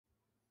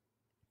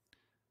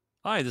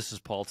Hi, this is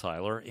Paul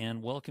Tyler,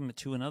 and welcome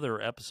to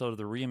another episode of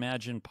the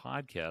Reimagine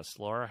podcast.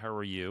 Laura, how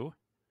are you?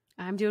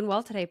 I'm doing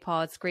well today,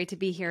 Paul. It's great to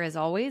be here as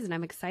always, and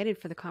I'm excited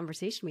for the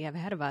conversation we have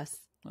ahead of us.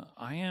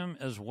 I am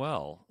as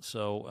well.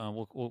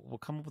 So we'll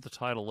come up with a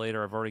title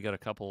later. I've already got a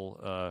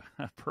couple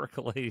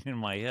percolating in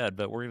my head,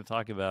 but we're going to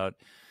talk about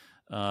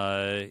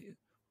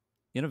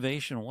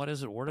innovation. What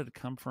is it? Where did it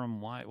come from?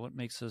 Why? What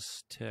makes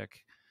us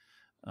tick?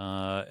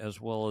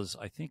 As well as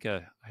I think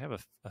I have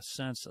a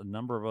sense, a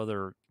number of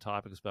other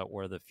topics about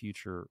where the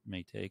future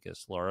may take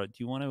us. Laura, do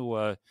you want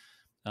to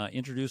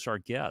introduce our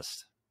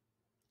guest?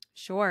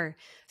 Sure.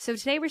 So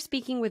today we're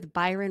speaking with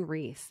Byron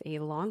Reese, a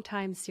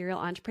longtime serial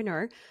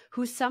entrepreneur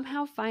who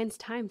somehow finds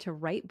time to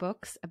write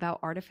books about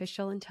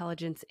artificial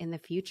intelligence in the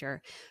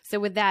future.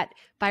 So with that,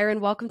 Byron,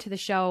 welcome to the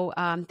show.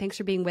 Thanks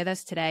for being with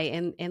us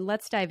today. And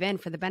let's dive in.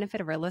 For the benefit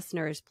of our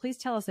listeners, please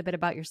tell us a bit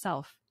about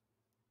yourself.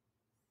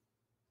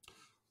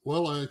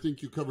 Well, I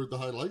think you covered the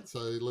highlights. I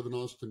live in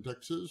Austin,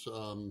 Texas.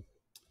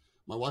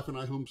 My wife and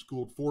I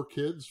homeschooled 4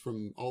 kids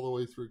from all the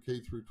way through K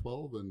through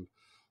 12.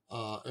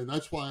 And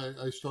that's why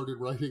I started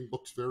writing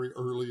books very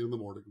early in the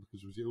morning,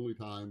 because it was the only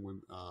time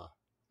when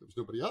there was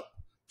nobody up.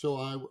 So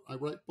I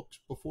write books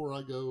before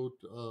I go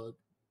to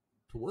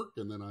work,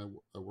 and then I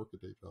work a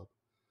day job.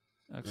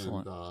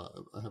 Excellent.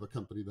 And I have a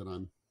company that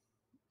I'm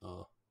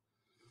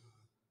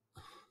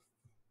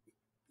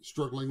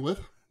struggling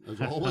with, as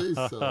always.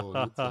 So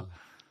it's,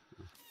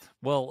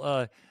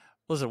 well,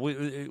 listen,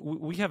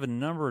 we have a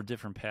number of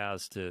different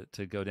paths to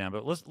go down,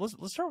 but let's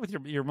start with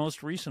your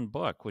most recent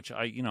book, which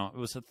it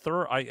was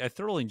I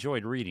thoroughly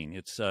enjoyed reading.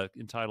 It's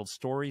entitled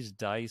 "Stories,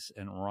 Dice,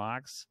 and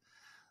Rocks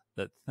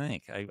That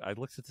Think." I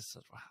looked at this,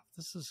 wow,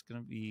 this is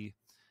going to be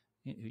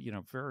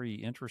very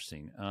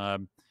interesting,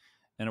 and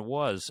it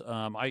was.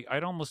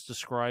 I'd almost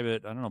describe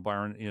it. I don't know,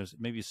 Byron.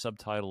 Maybe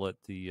subtitle it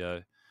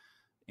the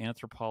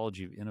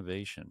Anthropology of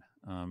Innovation.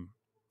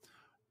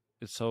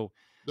 So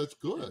that's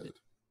good.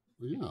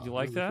 Yeah, you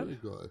like that? Very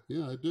good.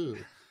 Yeah,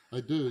 I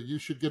do. You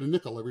should get a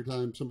nickel every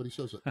time somebody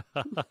says it.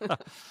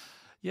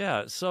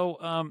 Yeah. So,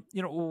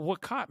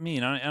 what caught me,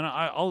 and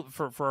I'll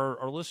for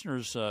our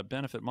listeners'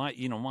 benefit, my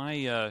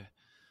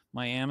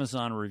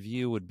Amazon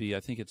review would be, I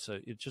think it's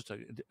just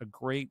a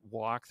great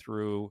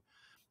walkthrough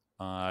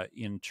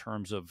in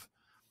terms of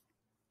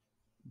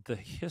the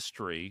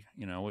history,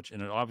 which,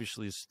 and it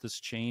obviously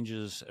this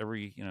changes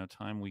every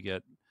time we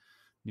get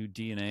new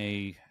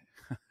DNA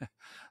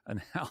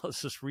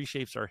analysis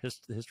reshapes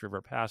the history of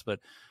our past. But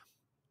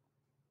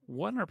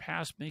what in our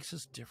past makes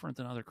us different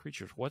than other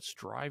creatures? What's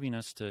driving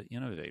us to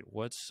innovate?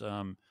 What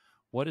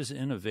is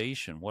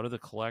innovation? What are the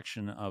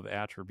collection of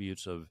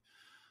attributes of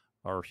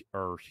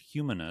our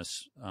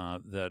humanness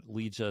that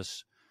leads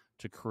us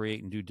to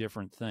create and do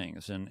different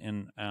things?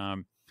 And I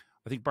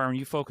think, Byron,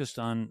 you focused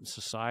on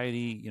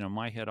society.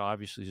 My head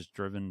obviously is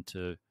driven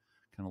to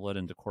kind of led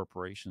into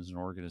corporations and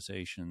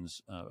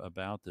organizations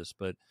about this,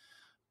 but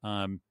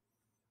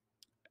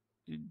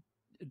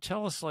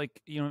tell us,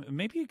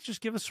 maybe you could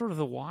just give us sort of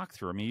the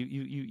walkthrough. I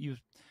mean,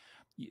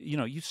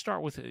 you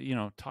start with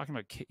talking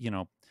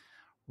about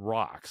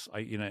rocks.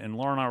 And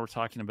Laura and I were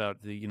talking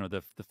about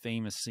the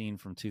famous scene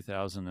from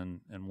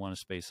 2001: A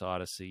Space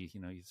Odyssey.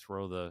 You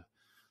throw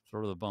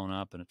the bone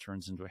up and it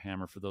turns into a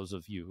hammer. For those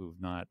of you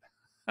who've not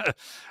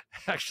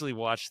actually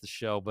watched the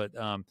show, but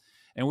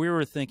and we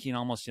were thinking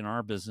almost in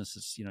our business,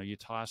 it's you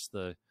toss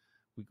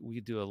we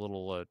could do a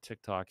little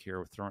TikTok here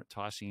with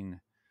tossing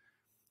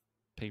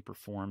paper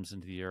forms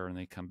into the air, and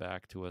they come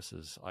back to us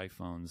as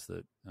iPhones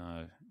that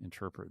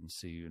interpret and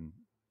see and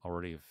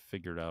already have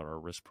figured out our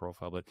risk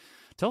profile. But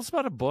tell us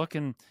about a book,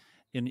 and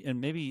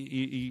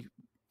maybe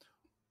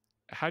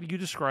how do you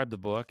describe the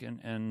book,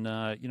 and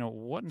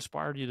what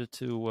inspired you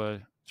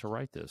to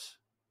write this?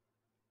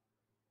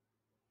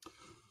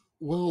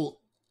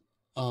 Well,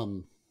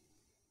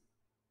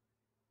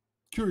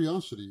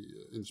 curiosity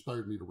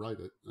inspired me to write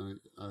it.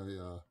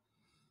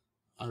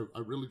 I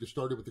really just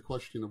started with the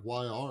question of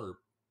why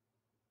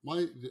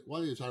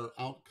is our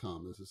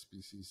outcome as a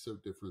species so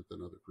different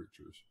than other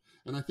creatures?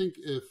 And I think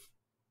if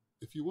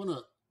you want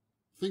to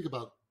think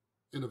about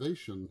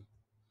innovation,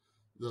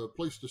 the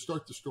place to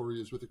start the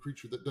story is with a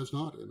creature that does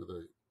not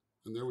innovate.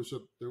 And there was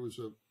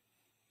a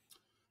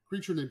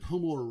creature named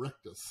Homo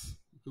erectus,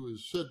 who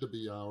is said to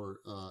be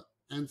our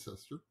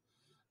ancestor.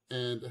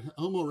 And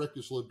Homo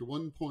erectus lived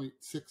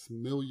 1.6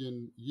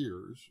 million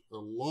years, a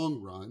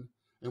long run,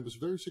 and was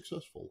very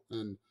successful.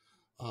 And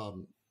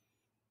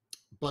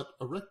but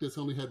erectus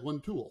only had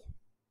one tool,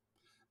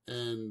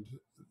 and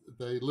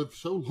they lived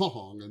so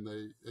long, and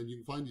you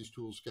can find these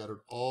tools scattered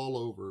all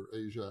over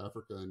Asia,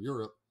 Africa, and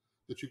Europe,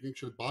 that you can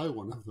actually buy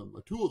one of them,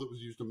 a tool that was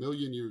used 1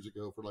 million years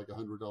ago for like $100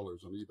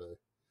 on eBay.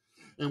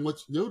 And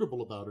what's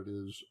notable about it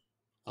is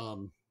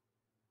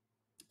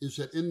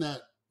that in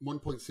that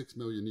 1.6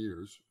 million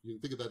years, you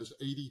can think of that as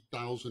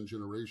 80,000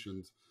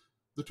 generations,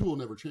 the tool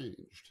never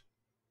changed.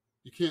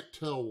 You can't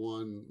tell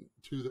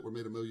two that were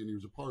made 1 million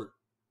years apart,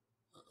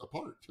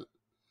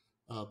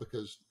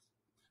 because,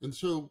 and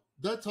so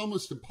that's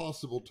almost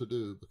impossible to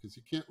do, because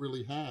you can't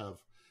really have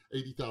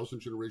 80,000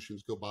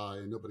 generations go by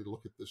and nobody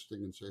look at this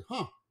thing and say,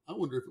 I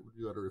wonder if it would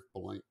be better if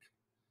blank.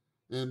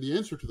 And the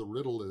answer to the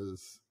riddle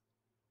is,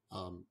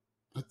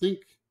 I think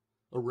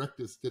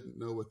Erectus didn't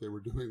know what they were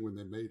doing when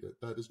they made it.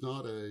 That is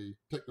not a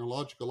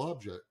technological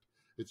object.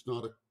 It's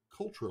not a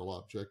cultural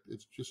object.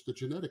 It's just a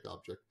genetic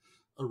object.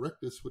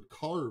 Erectus would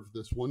carve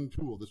this one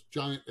tool, this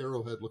giant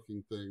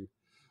arrowhead-looking thing,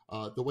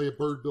 the way a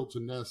bird builds a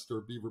nest or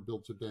a beaver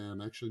builds a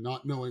dam, actually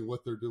not knowing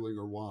what they're doing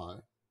or why.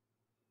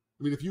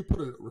 I mean, if you put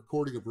a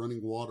recording of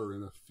running water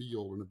in a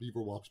field and a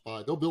beaver walks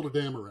by, they'll build a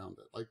dam around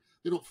it. Like,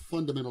 they don't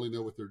fundamentally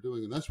know what they're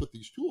doing, and that's what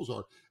these tools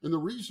are. And the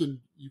reason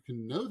you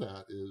can know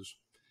that is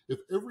if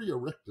every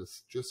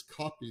Erectus just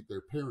copied their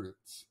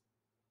parents,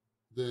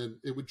 then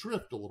it would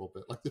drift a little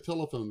bit, like the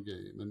telephone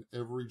game, and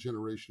every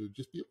generation would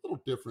just be a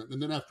little different. And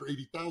then after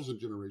 80,000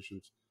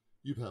 generations,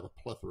 you'd have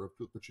a plethora of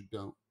tools, but you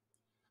don't.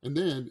 And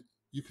then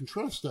you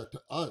contrast that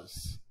to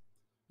us,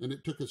 and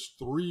it took us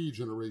 3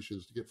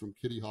 generations to get from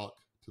Kitty Hawk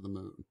to the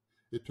moon.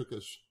 It took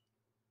us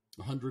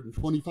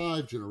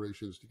 125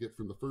 generations to get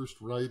from the first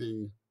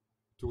writing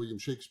to William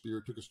Shakespeare.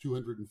 It took us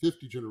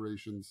 250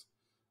 generations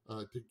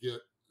to get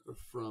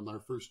from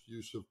our first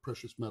use of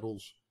precious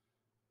metals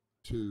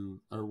to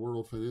our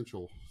world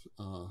financial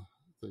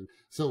thing.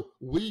 So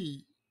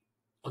we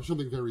are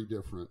something very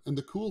different. And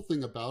the cool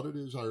thing about it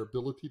is our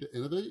ability to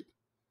innovate,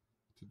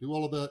 to do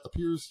all of that,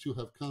 appears to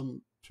have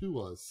come to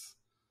us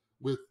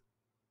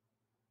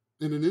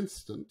in an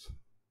instant.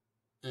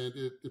 And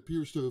it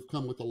appears to have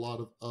come with a lot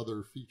of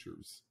other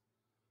features.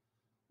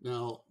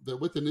 Now, the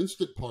with an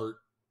instant part,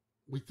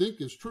 we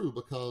think is true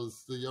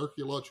because the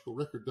archaeological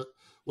record,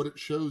 what it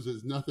shows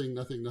is nothing,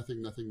 nothing,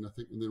 nothing, nothing,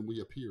 nothing, and then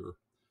we appear.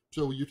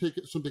 So you take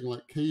something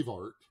like cave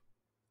art,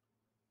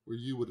 where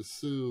you would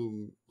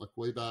assume, like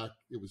way back,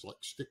 it was like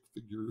stick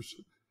figures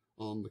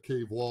on the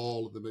cave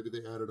wall, and then maybe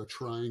they added a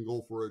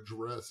triangle for a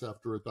dress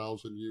after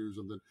 1,000 years,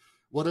 and then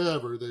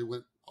whatever, they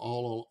went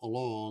all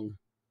along.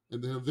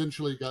 And then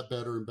eventually it got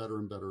better and better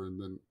and better.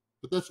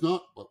 But that's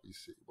not what we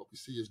see. What we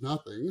see is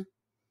nothing.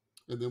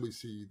 And then we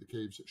see the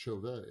caves at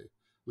Chauvet,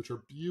 which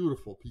are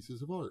beautiful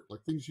pieces of art,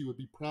 like things you would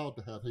be proud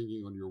to have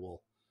hanging on your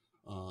wall.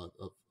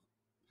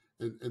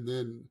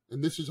 And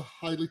this is a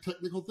highly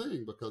technical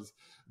thing because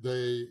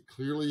they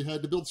clearly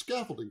had to build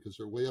scaffolding because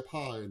they're way up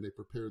high, and they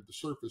prepared the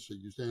surface. They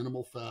used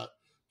animal fat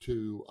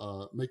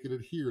to make it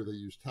adhere. They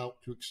used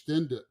talc to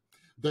extend it.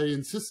 They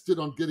insisted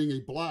on getting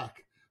a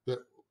black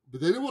but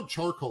they didn't want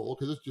charcoal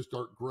because it's just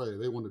dark gray.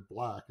 They wanted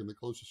black, and the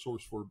closest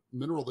source for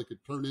mineral they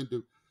could turn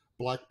into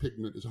black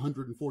pigment is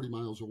 140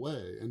 miles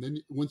away. And then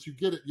once you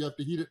get it, you have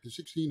to heat it to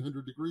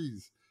 1,600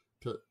 degrees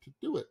to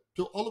do it.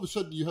 So all of a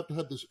sudden, you have to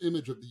have this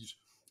image of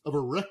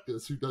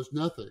Erectus who does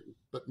nothing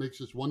but makes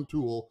this one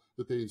tool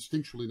that they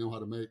instinctually know how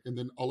to make. And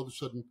then all of a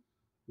sudden,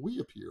 we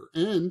appear.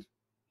 And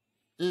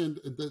in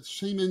that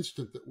same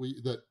instant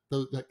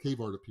that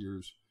cave art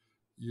appears,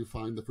 you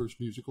find the first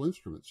musical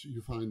instruments. You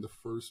find the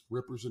first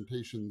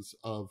representations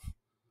of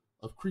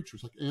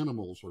creatures like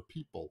animals or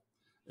people.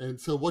 And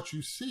so what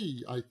you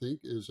see, I think,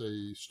 is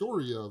a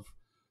story of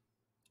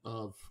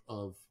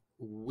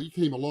we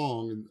came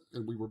along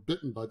and we were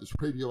bitten by this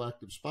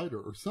radioactive spider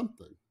or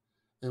something,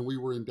 and we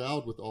were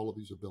endowed with all of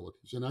these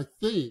abilities. And I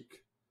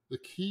think the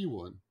key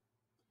one,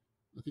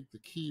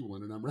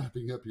 and I'm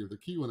wrapping up here, the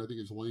key one I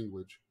think is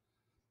language.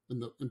 And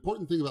the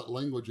important thing about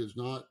language is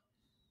not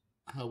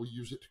how we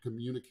use it to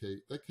communicate.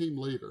 That came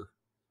later.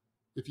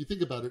 If you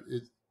think about it,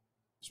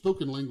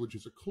 spoken language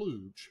is a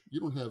kludge. You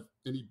don't have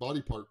any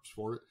body parts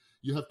for it.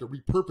 You have to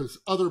repurpose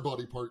other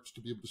body parts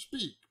to be able to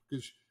speak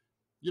because,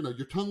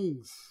 your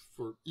tongue's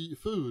for eat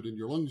food and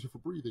your lungs are for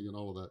breathing and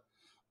all of that.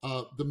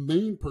 The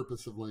main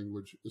purpose of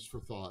language is for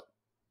thought.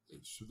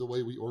 It's the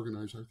way we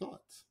organize our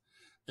thoughts.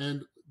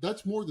 And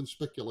that's more than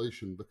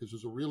speculation because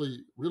there's a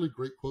really, really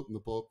great quote in the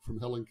book from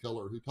Helen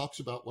Keller who talks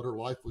about what her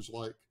life was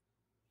like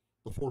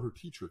before her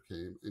teacher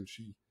came, and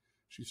she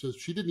says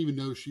she didn't even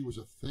know she was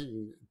a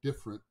thing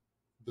different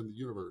than the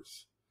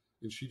universe,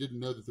 and she didn't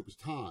know that there was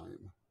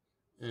time,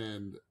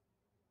 and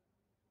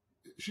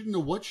she didn't know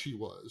what she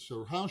was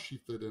or how she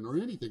fit in or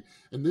anything.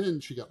 And then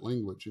she got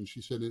language, and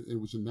she said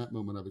it was in that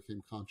moment I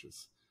became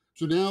conscious.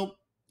 So now,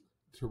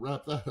 to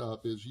wrap that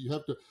up, is you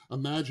have to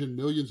imagine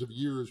millions of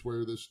years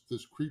where this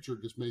creature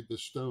just made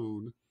this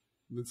stone,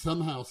 and then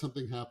somehow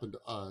something happened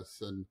to us,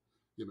 and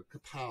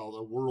kapow,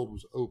 the world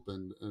was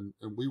opened, and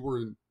we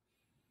were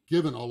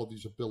given all of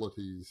these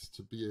abilities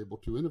to be able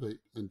to innovate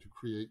and to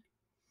create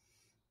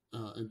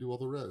and do all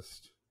the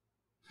rest.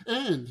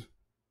 And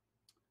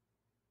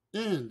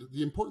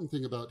the important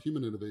thing about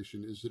human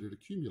innovation is that it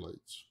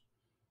accumulates.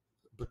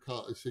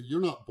 Because you're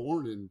not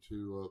born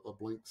into a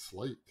blank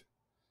slate.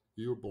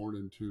 You're born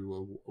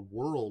into a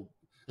world.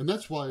 And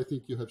that's why I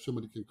think you have so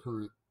many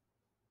concurrent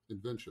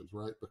inventions,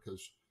 right?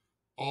 Because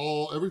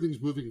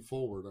everything's moving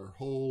forward. Our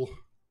whole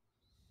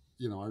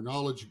our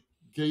knowledge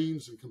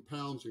gains and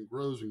compounds and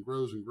grows and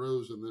grows and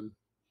grows. And then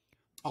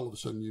all of a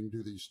sudden you can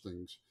do these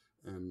things.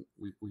 And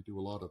we do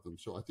a lot of them.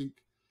 So I think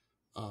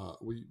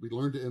we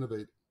learn to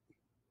innovate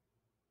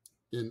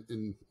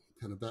in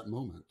kind of that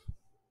moment.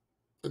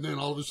 And then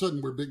all of a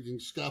sudden we're building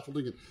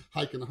scaffolding and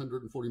hiking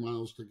 140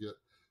 miles to get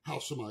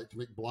hausemite to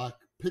make black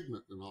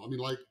pigment and all. I mean,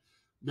 like,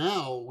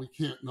 now we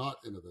can't not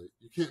innovate.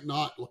 You can't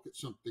not look at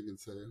something and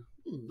say,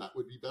 that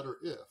would be better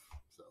if.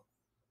 So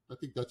I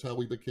think that's how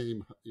we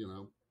became,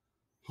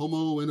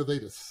 Homo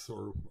innovatus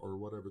or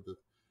whatever, the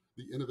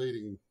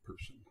innovating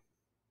person.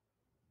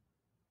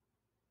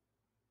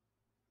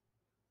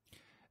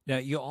 Now,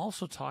 you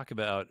also talk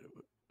about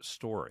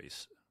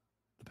stories,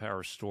 the power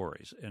of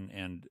stories,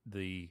 and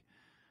the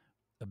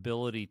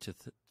ability to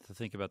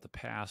think about the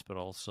past, but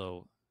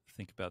also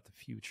think about the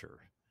future.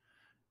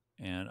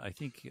 And I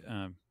think,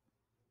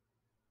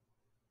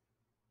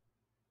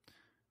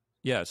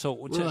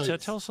 so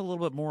tell us a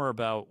little bit more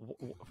about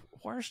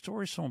why are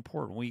stories so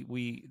important?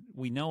 We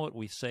know it,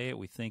 we say it,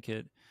 we think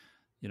it.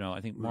 I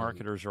think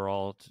marketers are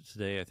all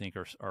today, I think,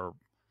 are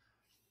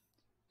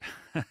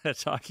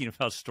talking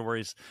about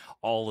stories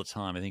all the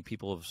time. I think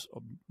people have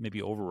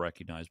maybe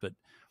over-recognized, but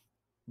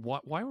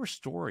why were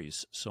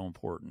stories so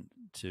important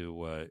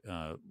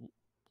to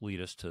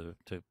lead us to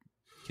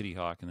Kitty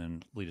Hawk and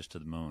then lead us to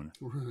the moon?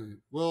 Right.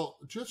 Well,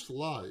 just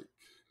like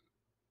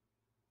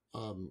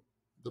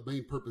the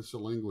main purpose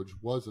of language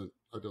wasn't,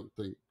 I don't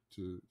think,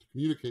 to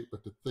communicate,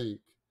 but to think,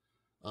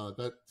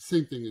 that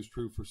same thing is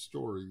true for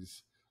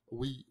stories.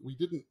 We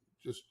didn't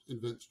just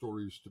invent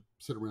stories to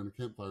sit around a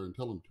campfire and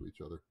tell them to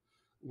each other.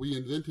 We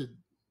invented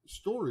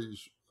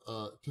stories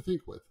to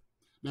think with.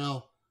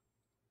 Now,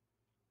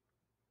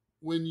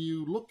 when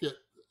you look at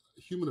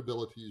human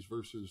abilities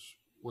versus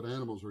what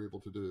animals are able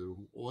to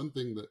do, one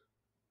thing that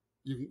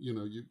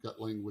you've got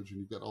language and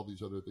you've got all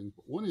these other things,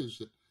 but one is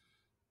that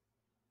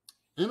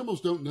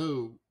animals don't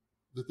know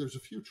that there's a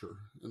future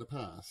and a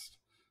past.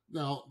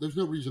 Now, there's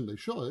no reason they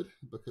should,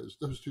 because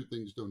those two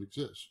things don't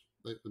exist.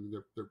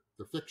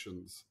 They're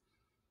fictions.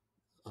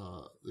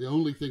 The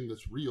only thing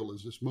that's real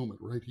is this moment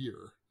right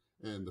here.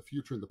 And the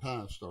future and the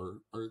past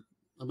are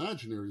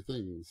imaginary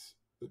things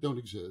that don't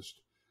exist.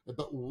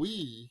 But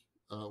we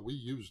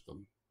use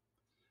them.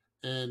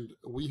 And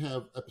we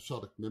have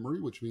episodic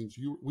memory, which means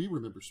we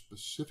remember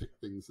specific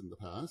things in the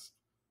past,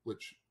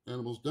 which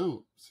animals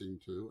don't seem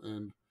to.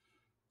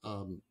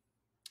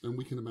 And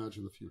we can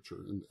imagine the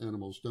future, and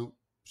animals don't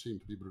seem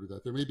to be able to do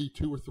that. There may be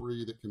 2 or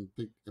 3 that can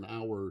think an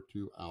hour or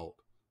 2 out,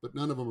 but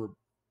none of them are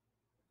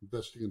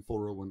investing in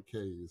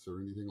 401ks or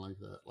anything like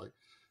that. Like,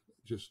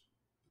 just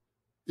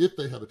if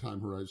they have a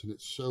time horizon,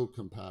 it's so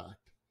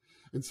compact.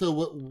 And so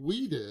what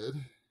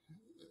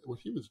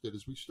humans did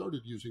is we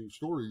started using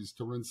stories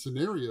to run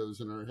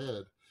scenarios in our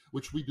head,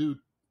 which we do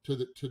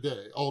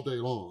today, all day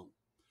long.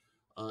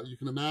 You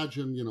can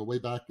imagine, way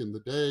back in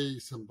the day,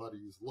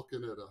 somebody's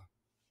looking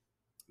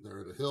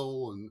they're at a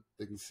hill and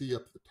they can see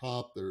up at the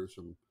top there's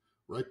some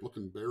ripe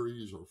looking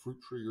berries or fruit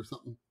tree or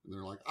something. And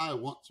they're like, I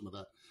want some of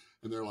that.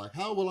 And they're like,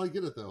 how will I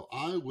get it though?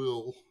 I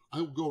will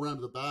go around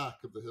to the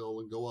back of the hill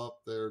and go up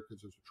there because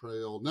there's a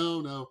trail.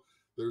 No,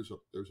 there's a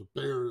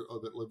bear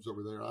that lives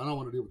over there. I don't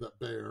want to deal with that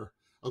bear.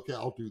 Okay,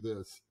 I'll do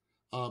this.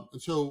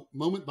 And so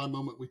moment by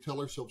moment, we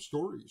tell ourselves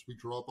stories. We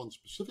draw up on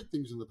specific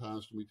things in the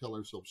past and we tell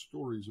ourselves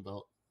stories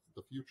about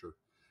the future.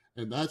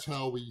 And that's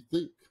how we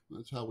think.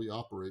 That's how we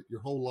operate.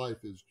 Your whole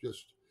life is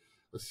just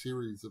a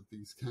series of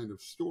these kind of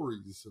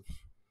stories of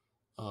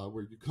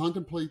where you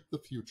contemplate the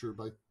future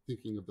by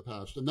thinking of the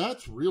past. And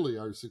that's really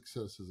our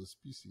success as a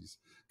species.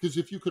 Because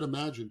if you could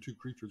imagine 2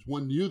 creatures,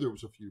 one knew there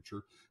was a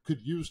future,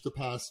 could use the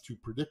past to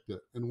predict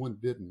it, and one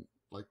didn't.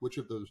 Like, which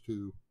of those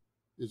 2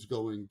 is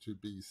going to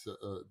be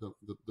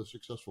the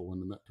successful one?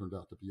 And that turned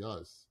out to be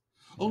us.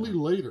 Yeah. Only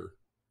later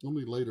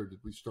did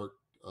we start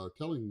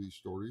telling these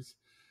stories.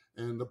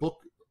 And the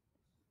book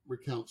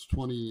recounts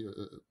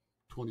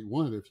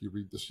 21, if you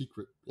read the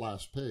secret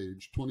last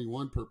page,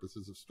 21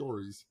 purposes of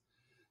stories.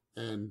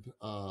 And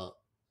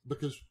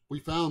because we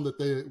found that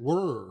they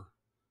were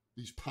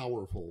these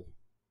powerful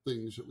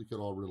things that we could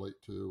all relate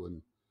to,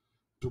 and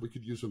so we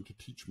could use them to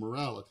teach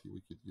morality.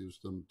 We could use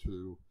them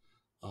to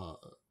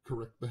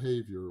correct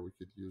behavior. We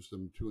could use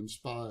them to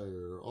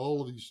inspire.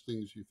 All of these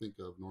things you think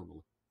of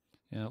normally.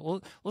 Yeah,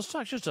 well, let's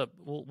talk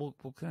we'll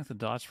connect the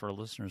dots for our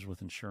listeners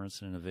with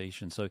insurance and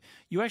innovation. So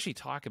you actually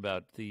talk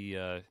about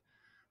the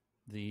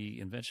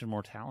invention of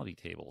mortality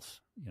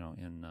tables,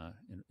 in I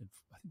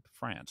think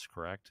France,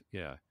 correct?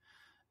 Yeah.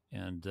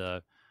 And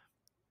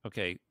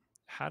okay,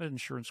 how did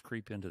insurance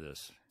creep into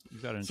this?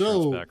 You've got an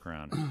insurance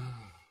background.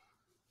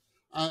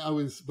 I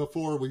was,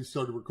 before we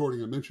started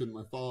recording, I mentioned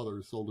my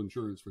father sold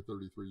insurance for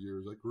 33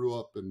 years. I grew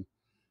up in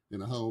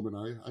a home, and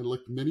I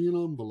licked many an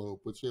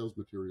envelope with sales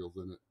materials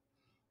in it.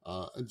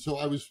 And so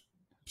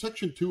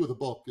section 2 of the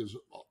book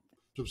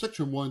so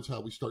section 1 is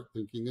how we start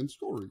thinking in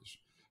stories.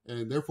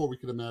 And therefore we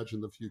could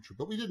imagine the future,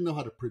 but we didn't know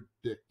how to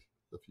predict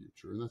the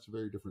future. And that's a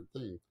very different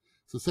thing.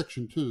 So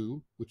section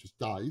 2, which is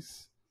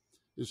dice,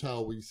 is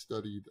how we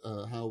studied,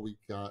 how we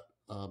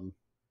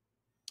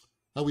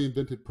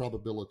invented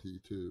probability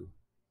to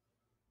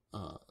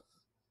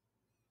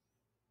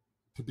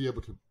be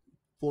able to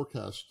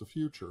forecast the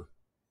future.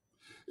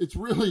 It's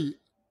really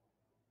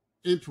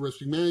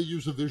interesting. May I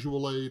use a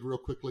visual aid real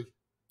quickly?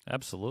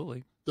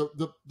 Absolutely.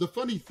 The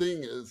funny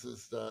thing is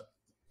that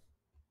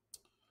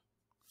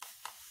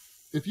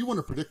if you want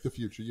to predict the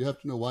future, you have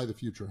to know why the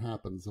future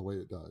happens the way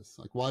it does.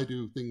 Like, why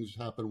do things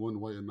happen one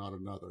way and not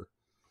another?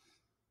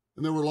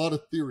 And there were a lot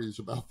of theories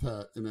about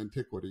that in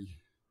antiquity.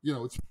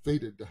 It's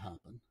fated to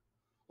happen,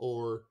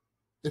 or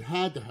it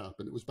had to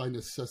happen. It was by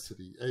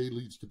necessity. A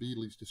leads to B,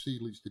 leads to C,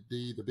 leads to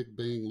D. The Big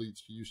Bang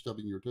leads to you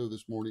stubbing your toe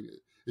this morning.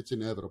 It's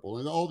inevitable.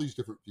 And all these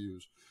different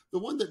views. The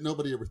one that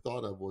nobody ever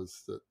thought of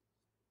was that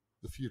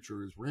the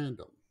future is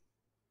random.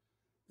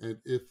 And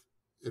if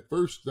at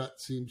first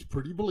that seems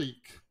pretty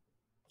bleak,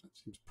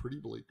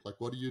 like,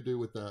 what do you do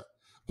with that?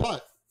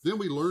 But then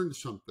we learned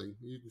something.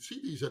 You can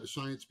see these at a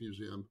science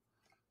museum.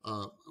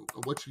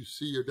 What you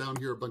see are down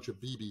here a bunch of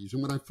BBs.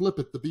 And when I flip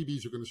it, the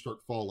BBs are going to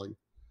start falling.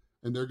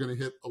 And they're going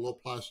to hit a little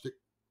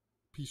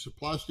piece of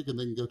plastic, and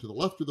they can go to the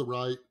left or the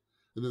right.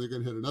 And then they're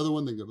going to hit another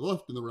one, then go to the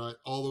left and the right,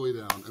 all the way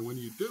down. And when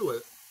you do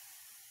it,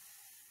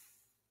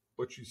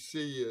 what you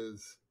see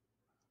is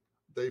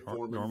they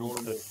form a normal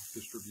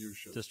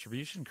distribution.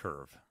 Distribution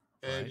curve.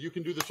 And right? you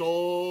can do this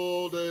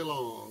all day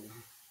long.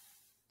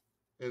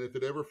 And if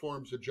it ever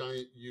forms a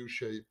giant U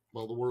shape,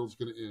 well, the world's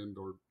going to end,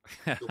 or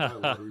go buy a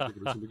lottery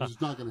ticket or something, because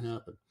it's not going to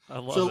happen. I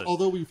love so it.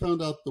 Although we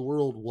found out the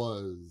world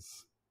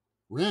was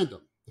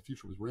random, the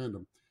future was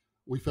random,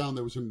 we found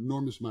there was an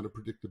enormous amount of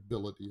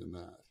predictability in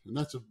that. And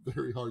that's a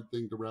very hard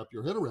thing to wrap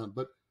your head around.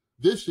 But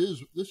this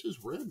is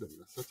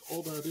randomness. That's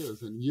all that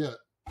is. And yet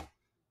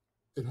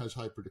it has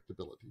high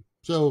predictability.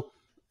 So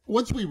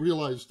once we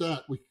realized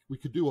that, we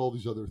could do all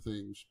these other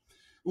things.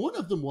 One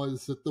of them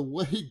was that the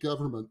way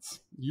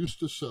governments used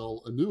to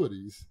sell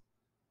annuities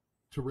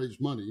to raise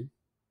money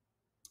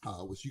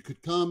was you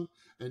could come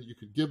and you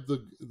could give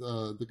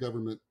the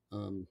government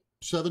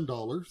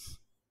 $7.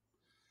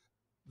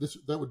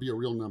 That would be a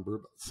real number,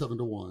 about 7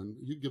 to 1.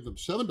 You give them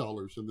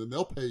 $7, and then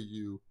they'll pay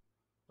you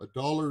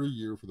 $1 a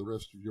year for the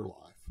rest of your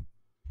life.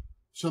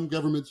 Some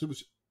governments, it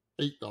was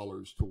 $8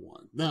 to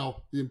 1.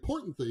 Now, the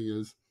important thing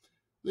is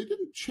they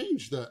didn't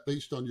change that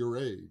based on your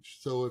age.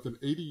 So if an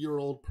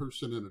 80-year-old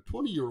person and a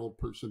 20-year-old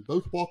person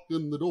both walked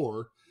in the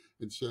door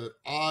and said,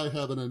 I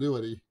have an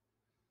annuity,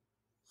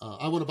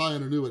 I want to buy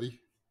an annuity,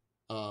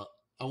 I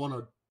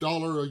want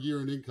 $1 a year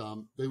in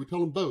income, they would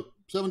tell them both,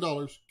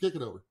 $7, kick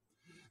it over.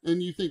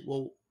 And you think,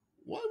 well,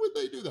 why would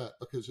they do that?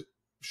 Because it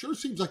sure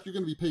seems like you're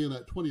going to be paying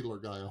that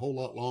 $20 guy a whole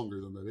lot longer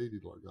than that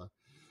 $80 guy.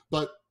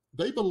 But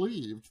they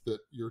believed that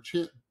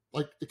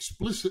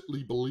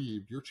explicitly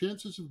believed your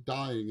chances of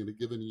dying in a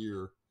given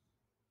year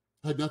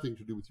had nothing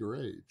to do with your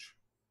age.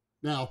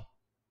 Now,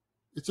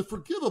 it's a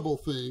forgivable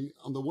thing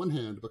on the one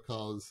hand,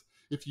 because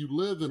if you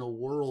live in a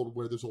world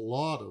where there's a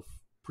lot of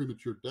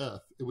premature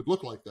death, it would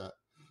look like that.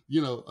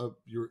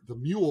 The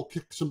mule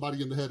kicked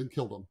somebody in the head and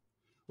killed them.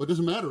 Well, it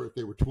doesn't matter if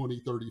they were 20,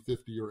 30,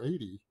 50, or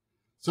 80.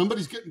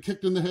 Somebody's getting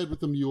kicked in the head with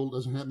the mule.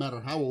 Doesn't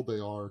matter how old they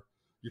are.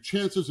 Your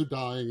chances of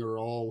dying are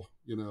all,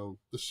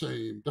 the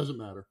same. Doesn't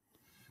matter.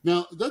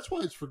 Now, that's why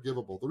it's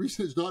forgivable. The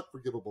reason it's not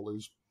forgivable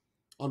is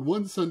on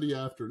one Sunday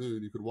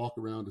afternoon, you could walk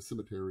around a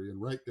cemetery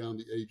and write down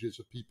the ages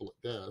of people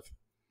at death.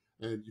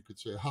 And you could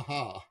say,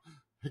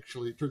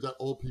 actually, it turns out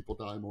old people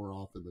die more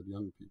often than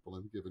young people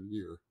in a given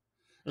year.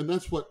 And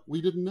that's what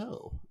we didn't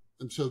know.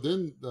 And so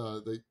then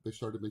they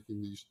started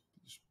making these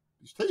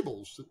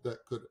tables that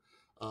could,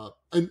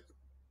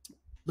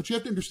 but you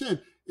have to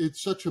understand,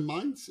 it's such a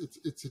mindset.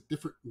 It's a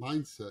different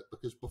mindset,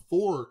 because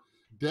before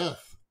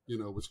death,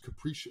 was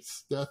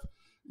capricious. Death,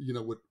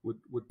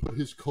 would put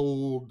his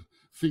cold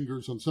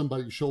fingers on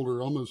somebody's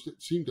shoulder. Almost,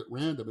 it seemed at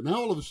random. And now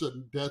all of a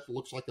sudden, death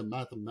looks like a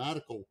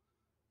mathematical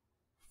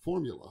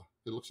formula.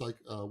 It looks like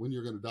when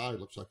you're going to die, it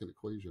looks like an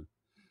equation.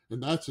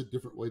 And that's a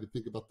different way to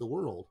think about the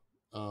world.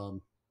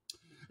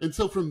 And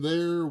so from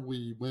there,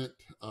 we went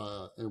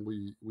and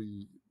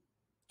we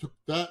took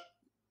that.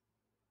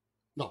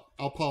 No,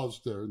 I'll pause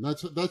there. And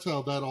that's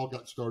how that all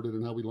got started,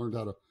 and how we learned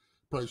how to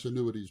price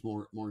annuities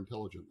more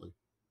intelligently.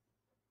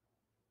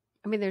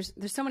 I mean, there's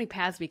so many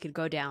paths we could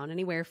go down,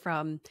 anywhere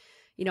from,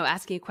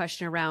 asking a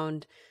question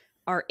around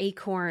are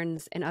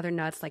acorns and other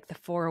nuts like the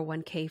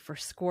 401k for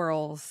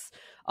squirrels,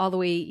 all the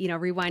way,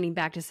 rewinding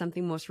back to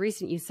something most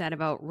recent you said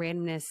about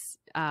randomness,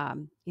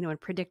 and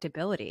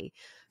predictability.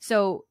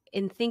 So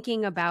in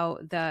thinking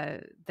about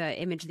the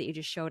image that you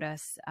just showed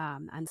us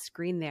on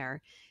screen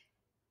there,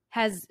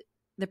 has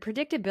the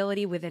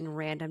predictability within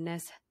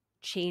randomness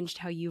changed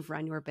how you've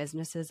run your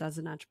businesses as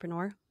an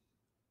entrepreneur?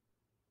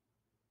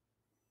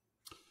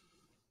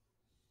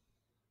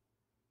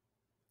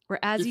 Or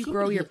as you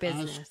grow your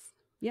business?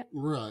 Yeah.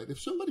 Right. If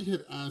somebody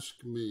had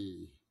asked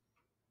me,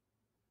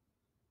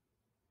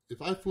 if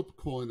I flip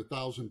a coin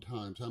 1,000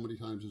 times, how many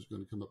times is it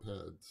going to come up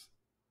heads?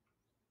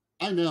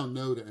 I now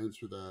know to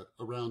answer that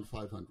around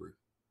 500,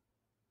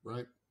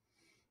 right?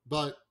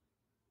 But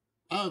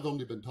I've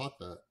only been taught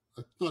that.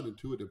 It's not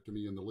intuitive to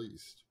me in the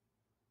least.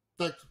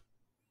 In fact,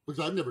 because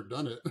I've never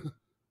done it,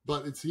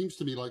 but it seems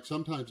to me like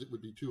sometimes it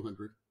would be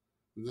 200,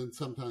 and then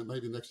sometime,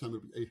 maybe next time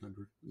it'll be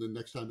 800, and then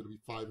next time it'll be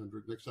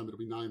 500, next time it'll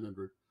be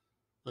 900.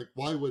 Like,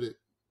 why would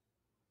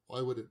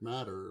would it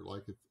matter?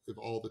 Like if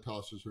all the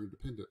tosses are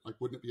independent, like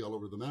wouldn't it be all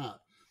over the map?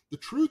 The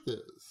truth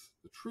is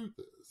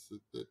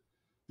that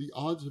the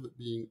odds of it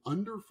being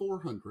under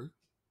 400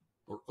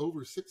 or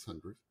over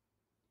 600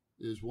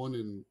 is one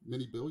in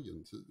many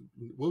billions. It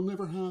will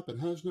never happen,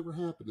 has never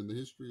happened in the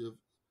history of,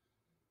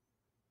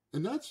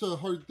 and that's a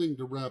hard thing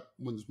to wrap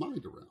one's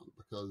mind around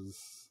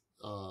because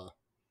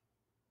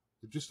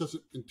it just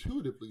doesn't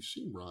intuitively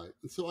seem right.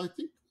 And so I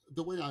think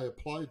the way I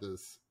apply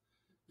this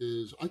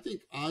is I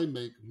think I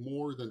make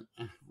more than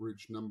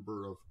average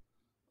number of,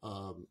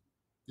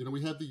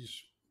 we have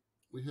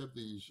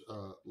these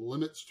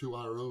limits to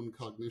our own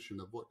cognition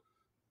of what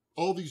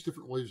all these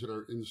different ways that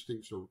our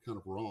instincts are kind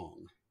of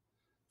wrong.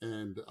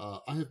 And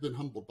I have been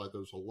humbled by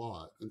those a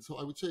lot. And so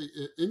I would say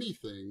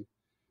anything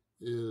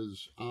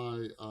is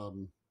I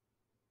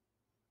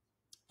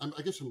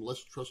guess I'm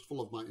less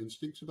trustful of my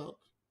instincts about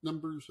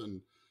numbers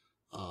and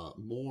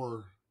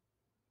more,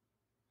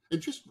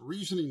 and just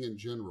reasoning in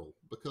general,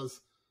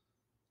 because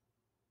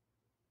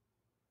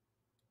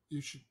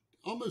you should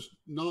almost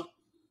not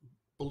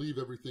believe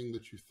everything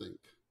that you think,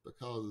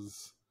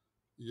 because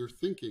your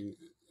thinking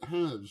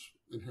has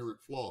inherent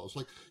flaws.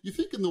 Like you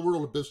think in the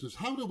world of business,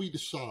 how do we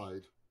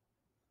decide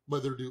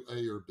whether to do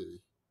A or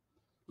B?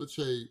 Let's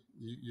say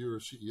you're a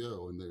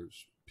CEO and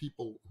there's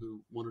people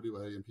who want to do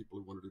A and people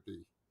who want to do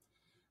B.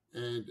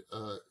 And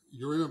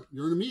you're in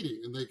a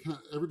meeting, and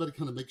everybody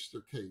kind of makes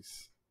their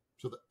case.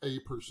 So the A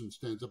person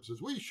stands up and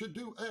says, "We should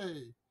do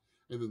A,"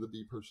 and then the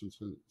B person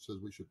says,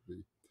 "We should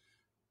B."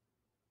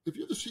 If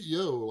you're the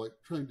CEO, like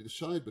trying to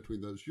decide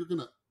between those, you're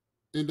going to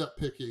end up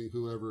picking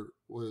whoever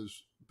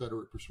was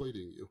better at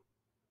persuading you.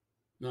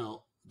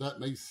 Now that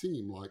may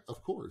seem like,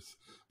 of course,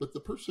 but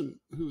the person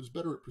who is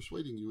better at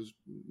persuading you is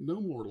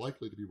no more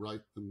likely to be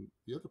right than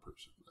the other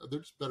person. They're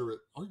just better at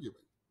arguing,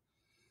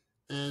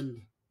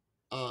 and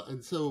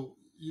so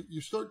you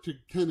start to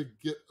kind of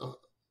get,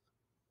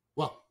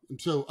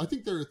 and so I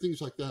think there are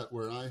things like that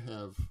where I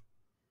have,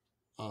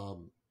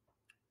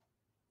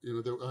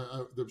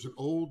 there was an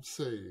old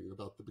saying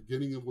about the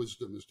beginning of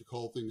wisdom is to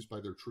call things by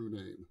their true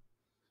name.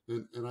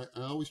 And I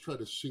always try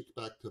to sync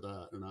back to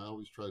that. And I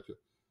always try to,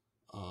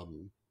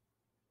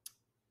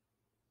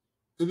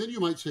 and then you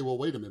might say, well,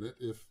 wait a minute,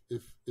 if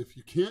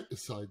you can't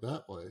decide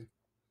that way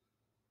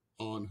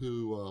on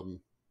who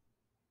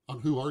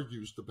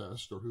argues the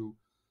best or who,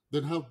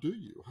 then how do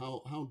you?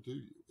 How do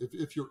you?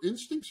 If your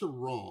instincts are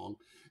wrong,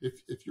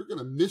 if you're going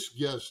to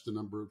misguess the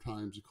number of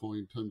times a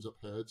coin turns up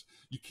heads,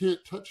 you can't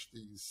touch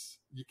these.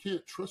 You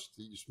can't trust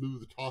these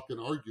smooth talking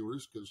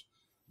arguers because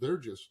they're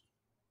just,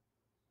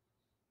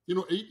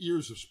 8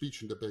 years of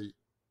speech and debate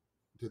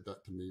did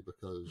that to me,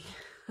 because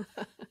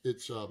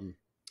it's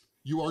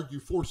you argue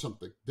for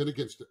something, then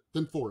against it,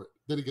 then for it,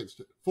 then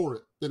against it, for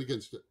it, then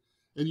against it,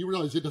 and you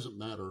realize it doesn't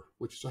matter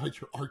which side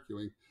you're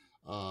arguing.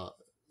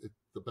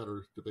 The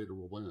better debater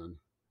will win.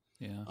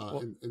 Yeah.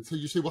 And so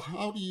you say, well,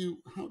 how do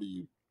you,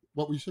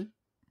 what were you saying?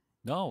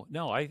 No.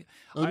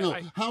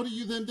 How do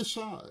you then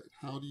decide?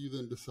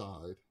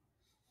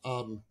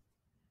 And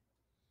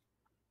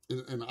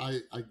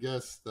I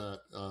guess that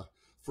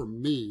for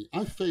me,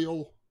 I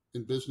fail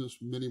in business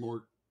many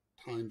more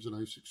times than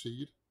I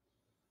succeed.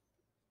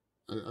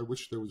 I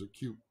wish there was a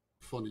cute,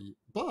 funny,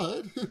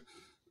 but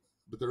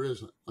there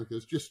isn't. Like,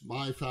 it's just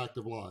my fact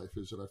of life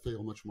is that I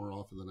fail much more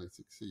often than I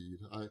succeed.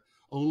 I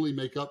only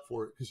make up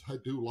for it because I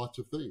do lots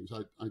of things.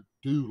 I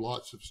do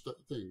lots of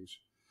things,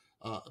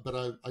 but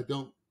I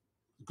don't.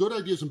 Good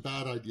ideas and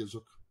bad ideas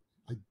look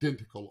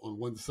identical on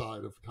one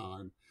side of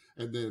time,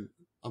 and then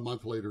a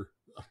month later,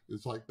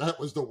 it's like that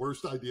was the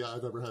worst idea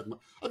I've ever had.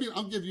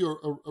 I'll give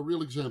you a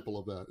real example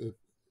of that.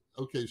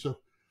 So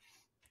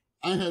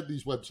I had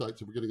these websites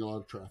that were getting a lot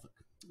of traffic,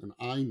 and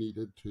I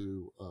needed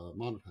to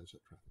monetize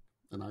that traffic.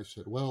 And I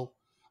said, well,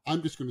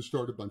 I'm just going to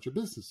start a bunch of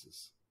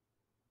businesses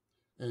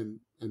and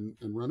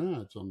run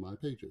ads on my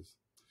pages.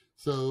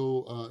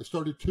 So I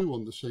started 2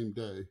 on the same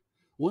day.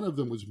 One of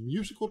them was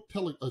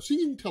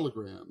singing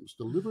telegrams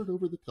delivered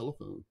over the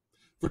telephone.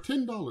 For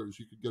 $10,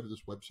 you could go to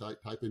this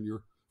website, type in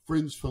your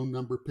friend's phone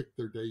number, pick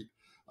their date,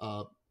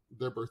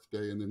 their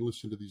birthday, and then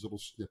listen to these little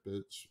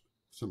snippets.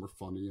 Some are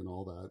funny and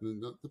all that.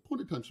 And then the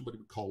point in time, somebody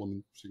would call them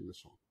and sing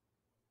this song.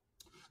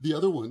 The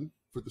other one,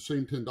 for the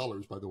same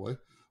 $10, by the way,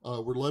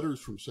 were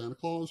letters from Santa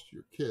Claus to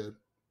your kid,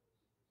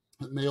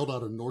 mailed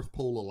out of North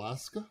Pole,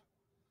 Alaska.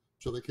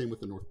 So they came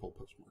with the North Pole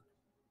postmark.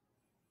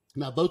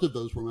 Now, both of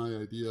those were my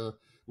idea.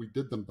 We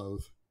did them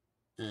both.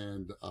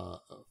 And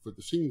for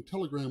the singing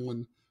telegram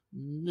one,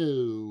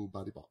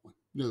 nobody bought one.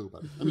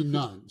 Nobody.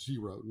 None.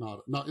 Zero.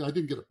 Not. I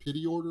didn't get a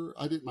pity order.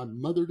 My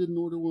mother didn't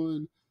order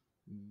one.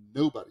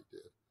 Nobody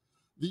did.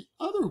 The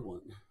other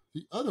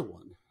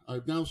one,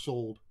 I've now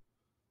sold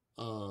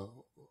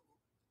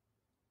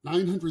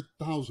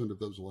 900,000 of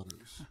those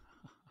letters.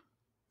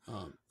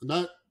 And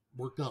that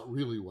worked out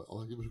really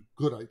well. It was a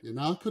good idea.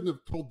 Now, I couldn't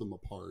have told them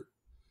apart.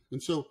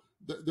 And so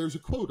there's a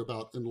quote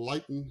about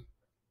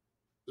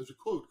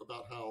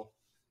how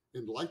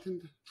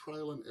enlightened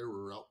trial and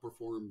error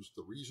outperforms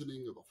the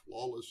reasoning of a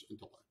flawless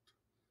intellect.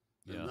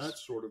 And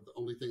that's sort of the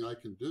only thing I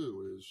can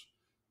do is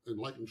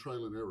enlightened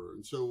trial and error.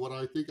 And so what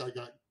I think I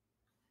got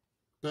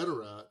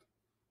better at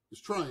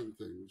is trying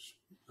things.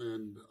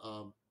 And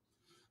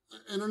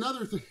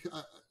another thing,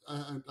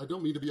 I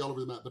don't mean to be all over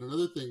the map, but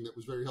another thing that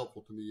was very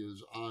helpful to me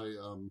is I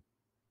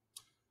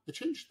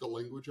changed the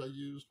language I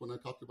used when I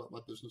talked about my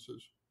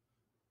businesses,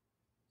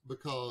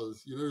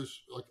 because, you know,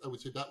 like I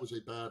would say that was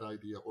a bad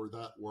idea or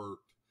that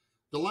worked.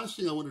 The last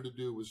thing I wanted to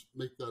do was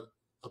make that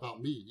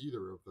about me,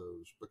 either of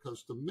those,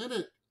 because the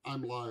minute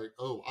I'm like,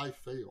 oh, I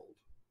failed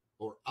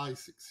or I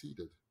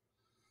succeeded,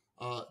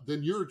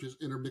 then you're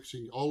just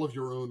intermixing all of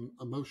your own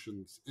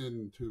emotions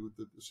into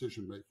the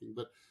decision making.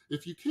 But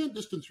if you can't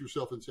distance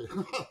yourself and say,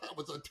 that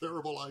was a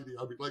terrible idea,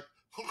 I'd be like,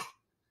 you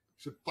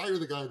should fire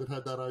the guy that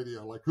had that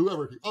idea. Like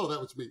whoever that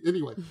was me.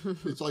 Anyway,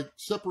 it's like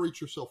separate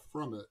yourself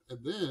from it.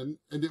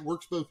 And it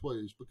works both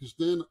ways, because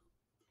then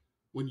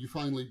when you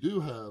finally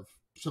do have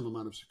some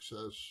amount of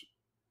success,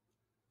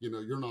 you know,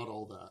 you're not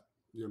all that,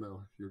 you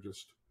know, you're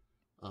just,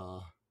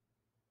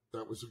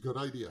 that was a good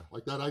idea.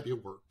 Like that idea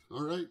worked.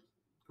 All right,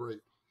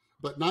 great.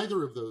 But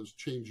neither of those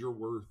change your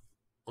worth,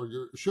 or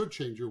should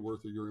change your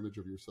worth or your image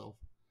of yourself.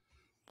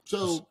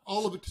 So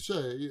all of it to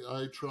say,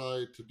 I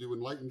try to do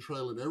enlightened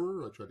trial and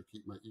error. I try to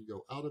keep my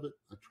ego out of it.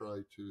 I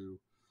try to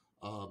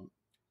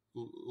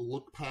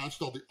look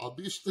past all the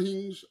obvious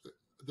things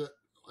that,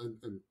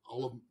 and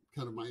all of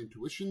kind of my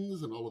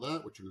intuitions and all of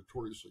that, which are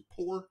notoriously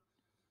poor.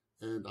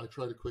 And I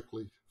try to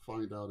quickly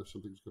find out if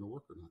something's going to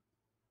work or not.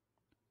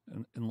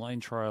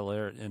 Enlightened trial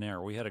and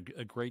error. We had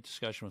a great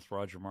discussion with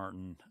Roger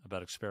Martin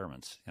about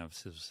experiments. You know,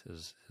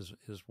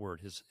 his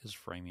word, his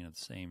framing of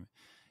the same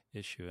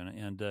issue.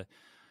 And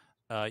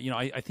you know,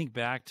 I think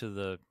back to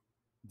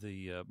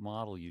the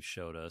model you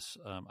showed us.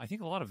 I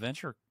think a lot of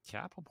venture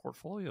capital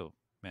portfolio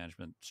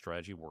management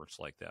strategy works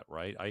like that,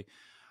 right?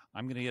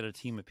 I'm going to get a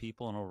team of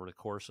people, and over the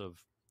course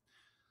of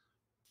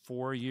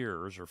 4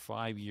 years or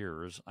 5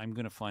 years, I'm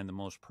going to find the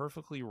most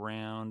perfectly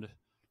round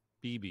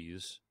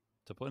BBs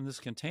to put in this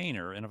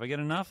container. And if I get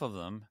enough of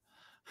them,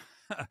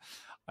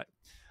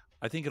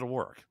 I think it'll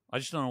work. I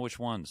just don't know which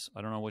ones.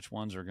 I don't know which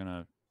ones are going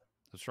to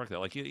obstruct that.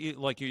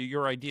 Like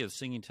your idea of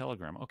singing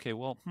Telegram. Okay,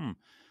 well,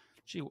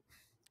 gee,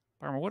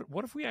 Byron,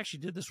 what if we actually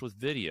did this with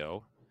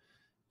video?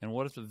 And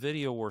what if the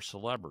video were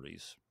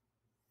celebrities?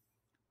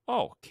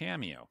 Oh,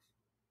 Cameo,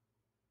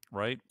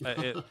 right?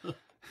 Right.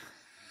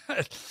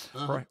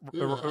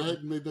 Yeah, I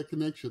hadn't made that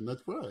connection.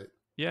 That's right.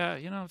 Yeah,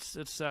 you know,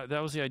 it's that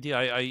was the idea.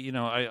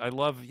 I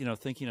love, you know,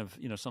 thinking of,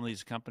 you know, some of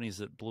these companies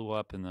that blew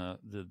up in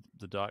the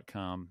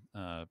 .com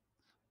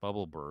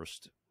bubble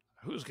burst.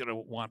 Who's going to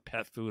want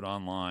pet food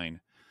online?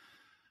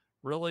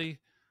 Really?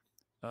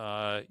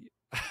 You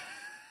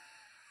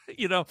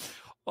know,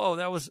 oh,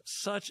 that was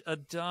such a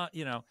dumb,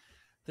 you know,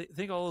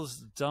 think all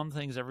those dumb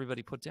things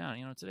everybody put down.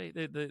 You know,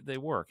 today they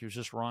work. It was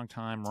just wrong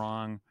time,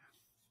 wrong.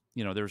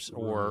 You know,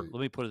 or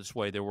let me put it this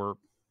way: there were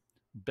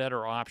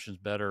better options,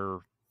 better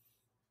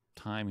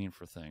timing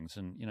for things,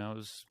 and you know,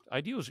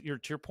 idea was to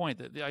your point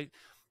that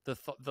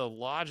the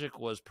logic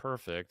was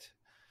perfect.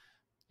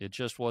 It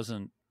just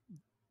wasn't.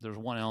 There's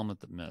one element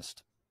that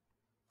missed.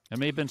 It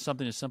may have been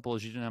something as simple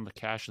as you didn't have the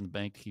cash in the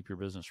bank to keep your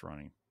business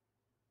running.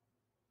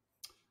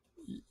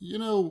 You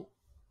know,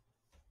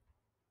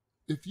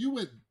 if you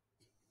went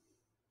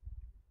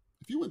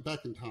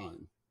back in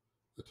time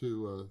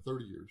to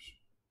 30 years,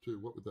 to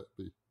what would that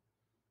be?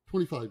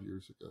 25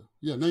 years ago.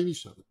 Yeah,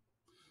 97.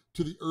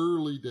 To the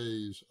early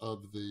days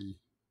of the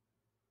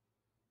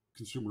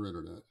consumer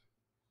internet.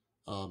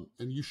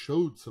 And you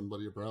showed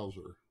somebody a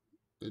browser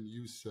and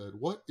you said,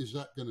 what is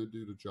that going to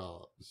do to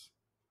jobs?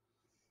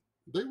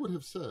 They would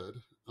have said,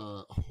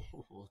 oh,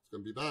 it's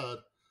going to be bad.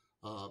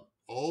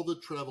 All the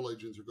travel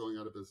agents are going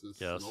out of business,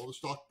 yes, and all the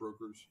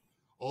stockbrokers.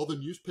 All the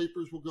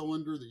newspapers will go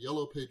under. The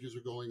yellow pages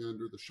are going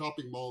under. The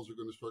shopping malls are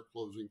going to start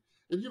closing.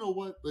 And you know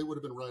what? They would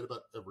have been right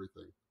about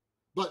everything.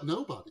 But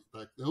nobody,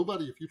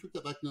 if you took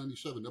that back in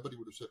 97, nobody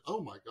would have said, oh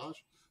my gosh,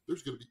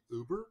 there's going to be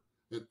Uber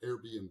and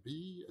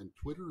Airbnb and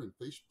Twitter and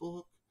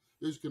Facebook.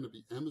 There's going to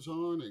be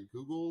Amazon and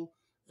Google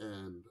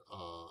and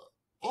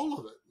all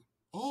of it,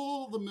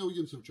 all the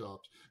millions of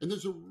jobs. And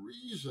there's a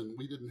reason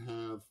we didn't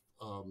have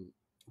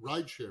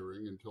ride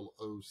sharing until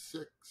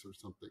 06 or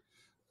something.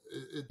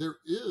 There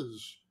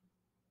is,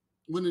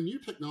 when a new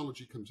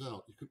technology comes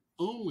out, you can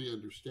only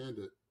understand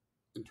it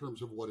in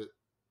terms of what it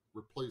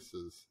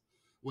replaces.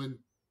 When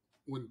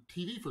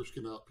TV first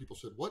came out, people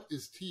said, what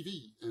is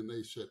TV? And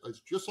they said,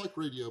 it's just like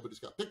radio, but it's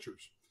got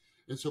pictures.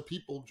 And so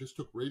people just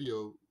took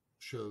radio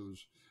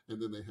shows,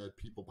 and then they had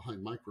people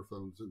behind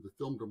microphones, and they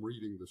filmed them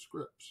reading the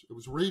scripts. It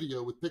was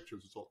radio with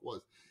pictures. That's all it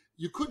was.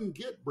 You couldn't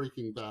get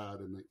Breaking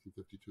Bad in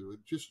 1952.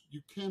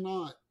 You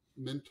cannot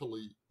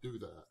mentally do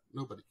that.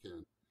 Nobody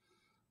can.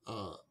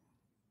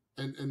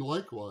 And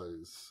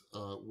likewise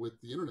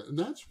with the internet. And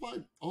that's why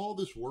all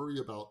this worry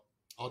about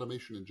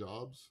automation and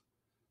jobs,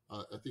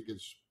 I think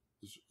is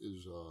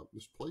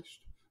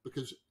misplaced,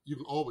 because you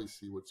can always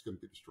see what's going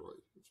to be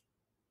destroyed. It's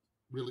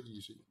really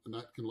easy, and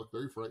that can look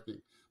very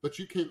frightening, but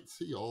you can't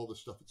see all the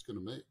stuff it's going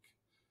to make.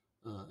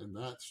 And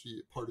that's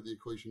the part of the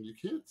equation you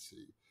can't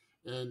see.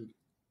 And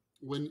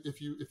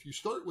if you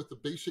start with the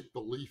basic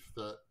belief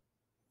that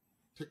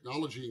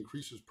technology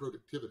increases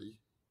productivity,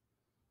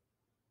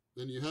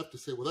 then you have to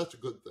say, well, that's a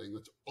good thing.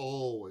 That's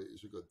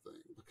always a good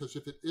thing. Because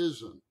if it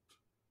isn't,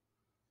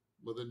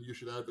 well, then you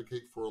should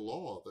advocate for a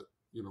law that,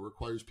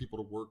 requires people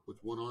to work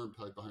with one arm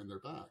tied behind their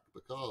back,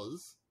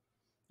 because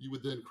you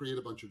would then create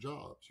a bunch of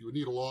jobs. You would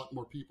need a lot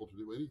more people to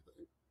do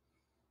anything.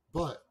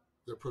 But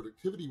their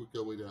productivity would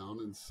go way down,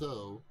 and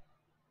so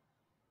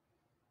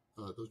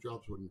those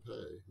jobs wouldn't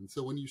pay. And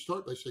so when you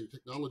start by saying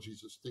technology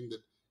is this thing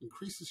that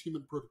increases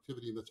human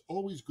productivity and that's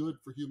always good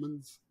for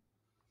humans,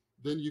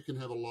 then you can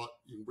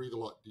breathe a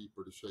lot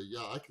deeper to say,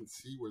 yeah, I can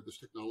see where this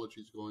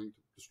technology is going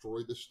to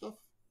destroy this stuff,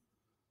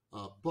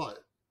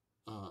 but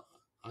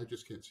I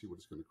just can't see what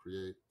it's going to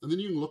create. And then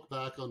you can look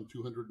back on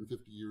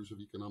 250 years of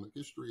economic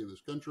history in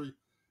this country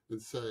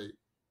and say,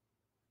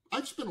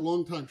 I've spent a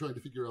long time trying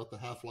to figure out the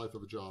half-life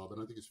of a job, and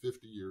I think it's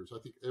 50 years. I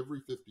think every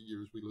 50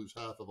 years we lose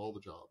half of all the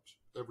jobs,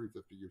 every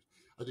 50 years.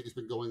 I think it's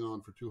been going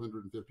on for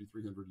 250,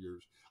 300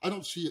 years. I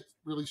don't see it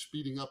really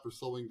speeding up or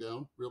slowing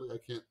down. Really, I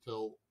can't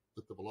tell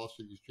that the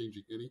velocity is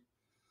changing any.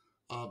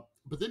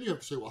 But then you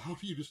have to say, well, how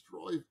do you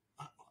destroy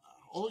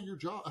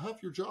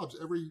half your jobs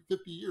every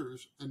 50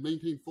 years and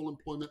maintain full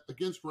employment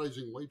against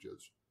rising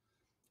wages?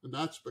 And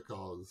that's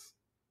because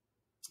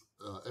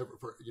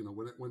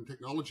when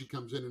technology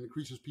comes in and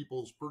increases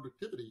people's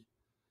productivity,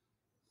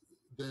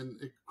 then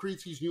it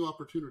creates these new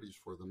opportunities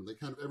for them.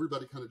 And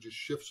everybody kind of just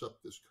shifts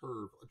up this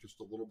curve just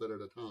a little bit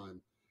at a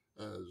time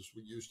as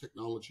we use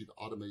technology to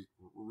automate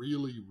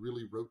really,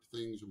 really rote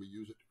things, and we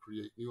use it to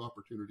create new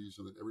opportunities,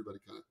 and then everybody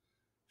kind of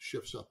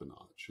shifts up a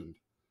notch.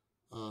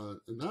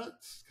 And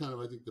that's kind of,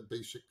 I think, the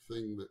basic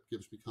thing that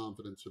gives me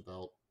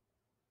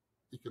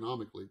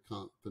economically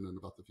confident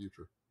about the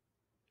future.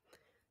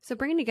 So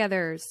bringing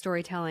together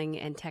storytelling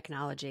and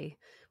technology,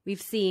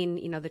 we've seen,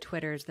 the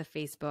Twitters, the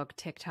Facebook,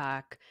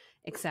 TikTok,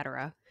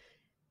 etc.,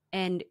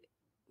 and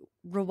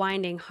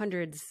rewinding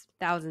hundreds,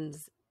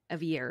 thousands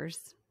of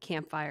years,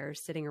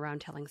 campfires, sitting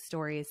around telling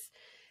stories.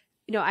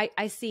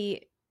 I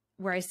see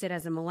where I sit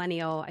as a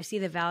millennial, I see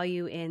the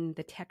value in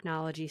the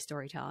technology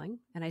storytelling,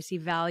 and I see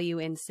value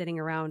in sitting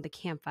around the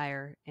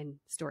campfire and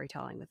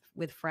storytelling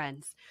with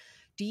friends.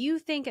 Do you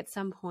think at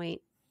some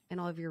point in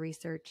all of your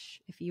research,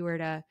 if you were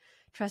to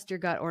trust your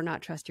gut or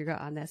not trust your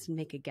gut on this and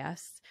make a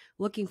guess,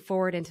 looking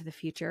forward into the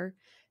future,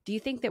 do you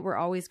think that we're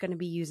always going to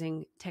be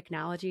using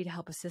technology to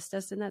help assist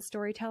us in that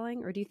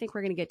storytelling? Or do you think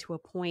we're going to get to a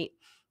point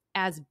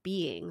as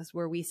beings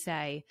where we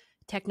say,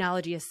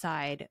 technology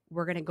aside,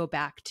 we're going to go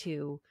back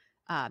to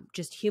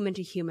just human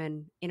to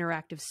human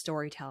interactive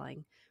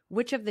storytelling?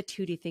 Which of the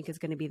two do you think is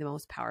going to be the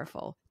most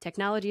powerful,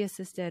 technology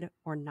assisted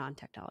or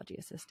non-technology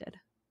assisted?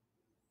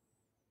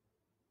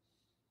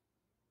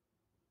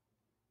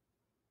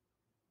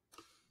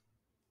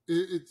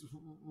 It's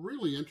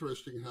really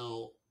interesting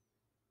how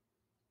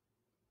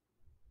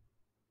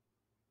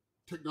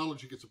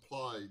technology gets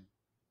applied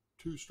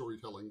to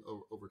storytelling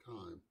over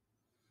time.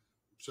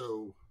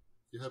 So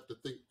you have to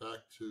think back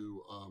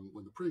to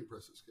when the printing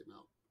presses came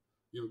out,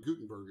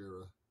 Gutenberg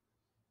era.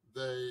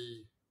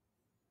 They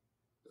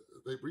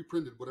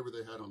reprinted whatever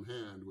they had on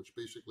hand, which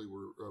basically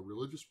were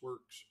religious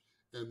works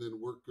and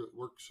then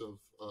works of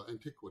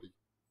antiquity,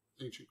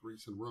 ancient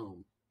Greece and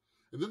Rome.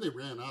 And then they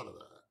ran out of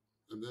that.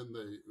 And then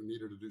they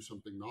needed to do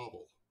something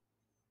novel.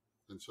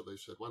 And so they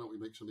said, why don't we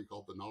make something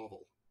called the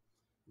novel?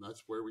 And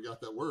that's where we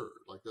got that word.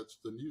 Like, that's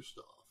the new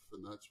stuff.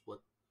 And that's what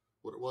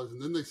it was.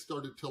 And then they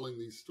started telling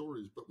these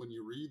stories. But when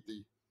you read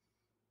the,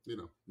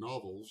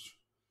 novels,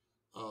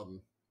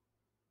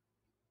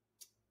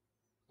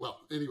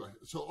 well, anyway,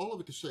 so all of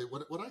it to say,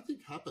 what I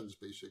think happens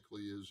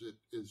basically is it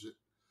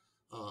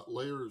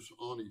layers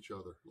on each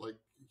other. Like,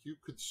 you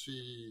could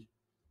see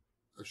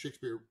a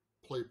Shakespeare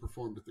play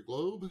performed at the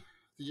Globe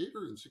Theater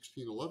in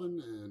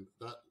 1611, and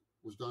that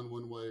was done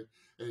one way,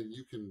 and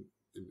you can,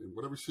 in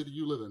whatever city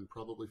you live in,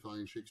 probably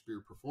find Shakespeare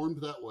performed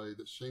that way,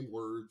 the same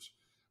words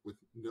with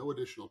no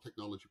additional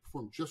technology,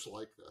 performed just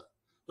like that.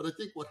 But I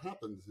think what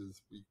happens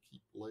is we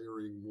keep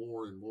layering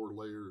more and more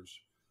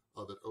layers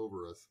of it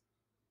over us.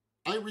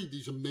 I read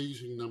these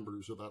amazing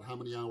numbers about how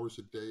many hours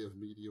a day of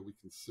media we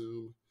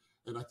consume,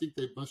 and I think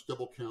they must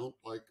double count,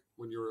 like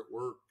when you're at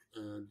work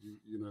and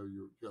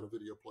you've got a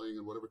video playing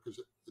and whatever, because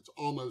it's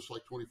almost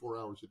like 24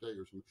 hours a day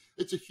or something.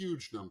 It's a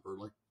huge number,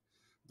 like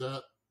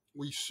that.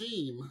 We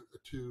seem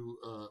to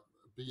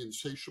be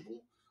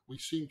insatiable. We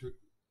seem to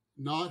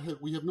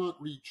we have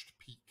not reached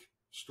peak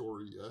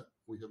story yet.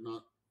 We have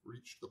not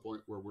reached the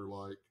point where we're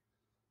like,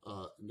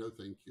 no,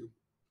 thank you.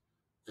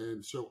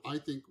 And so I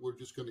think we're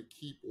just going to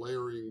keep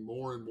layering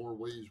more and more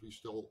ways we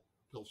still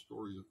tell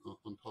stories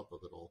on top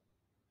of it all.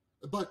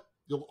 But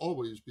you'll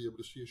always be able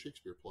to see a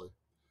Shakespeare play.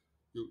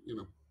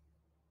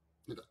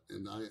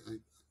 And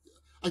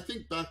I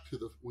think back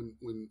to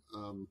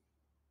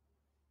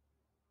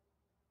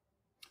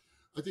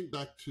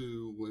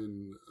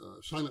when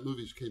silent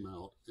movies came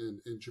out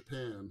in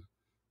Japan.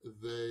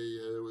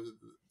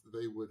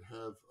 They would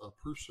have a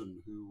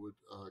person who would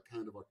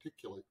kind of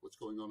articulate what's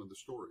going on in the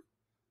story.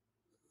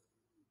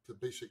 To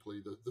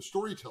basically, the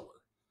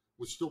storyteller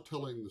was still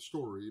telling the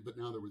story, but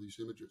now there were these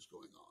images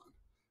going on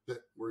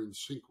that were in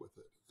sync with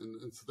it.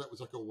 And so that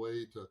was like a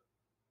way to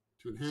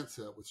enhance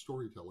that with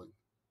storytelling.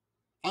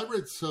 I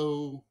read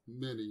so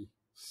many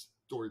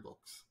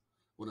storybooks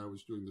when I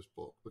was doing this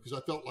book because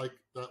I felt like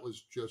that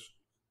was just,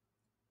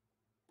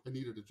 I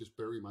needed to just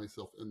bury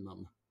myself in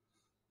them.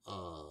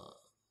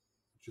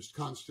 Just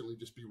constantly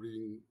just be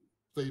reading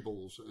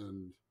fables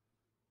and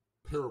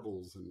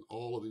parables and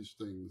all of these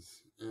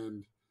things.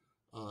 And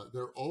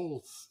they're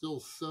all still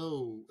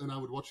so, and I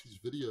would watch these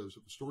videos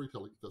of the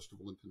storytelling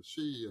festival in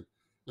Tennessee,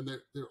 and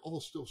they're all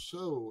still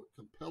so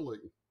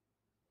compelling.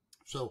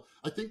 So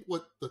I think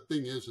what the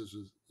thing is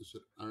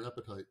that our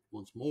appetite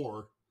wants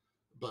more,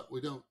 but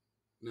we don't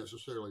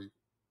necessarily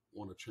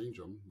want to change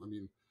them. I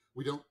mean,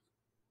 we don't,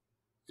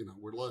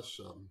 we're less,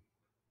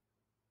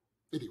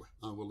 anyway,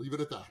 we'll leave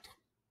it at that.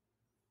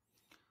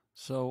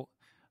 So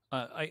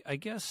I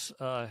guess,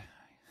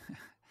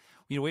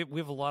 we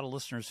have a lot of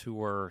listeners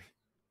who are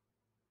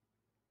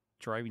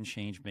driving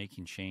change,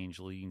 making change,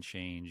 leading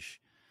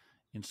change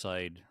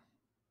inside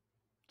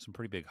some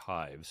pretty big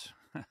hives.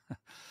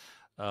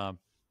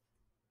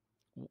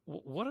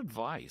 What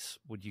advice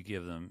would you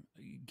give them,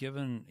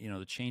 given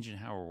the change in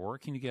how we're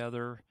working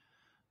together,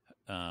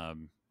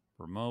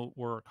 remote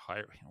work,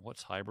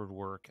 what's hybrid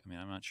work? I mean,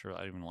 I'm not sure.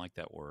 I even like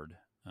that word.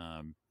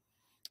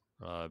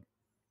 How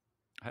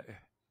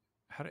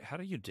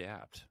do you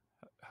adapt?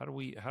 How do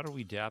we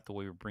adapt the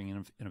way we're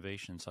bringing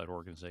innovation inside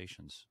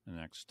organizations in the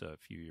next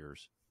few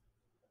years?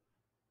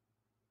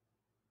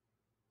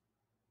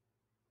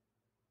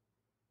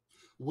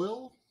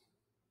 Well,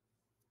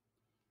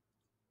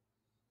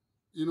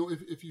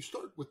 if you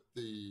start with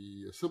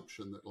the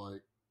assumption that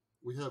like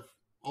we have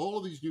all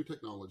of these new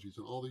technologies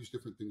and all these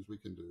different things we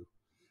can do,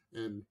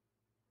 and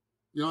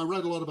I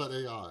write a lot about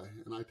AI,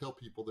 and I tell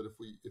people that if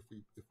we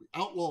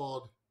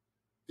outlawed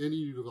any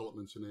new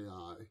developments in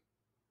AI,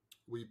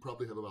 we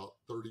probably have about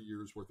 30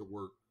 years worth of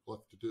work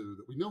left to do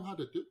that we know how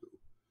to do.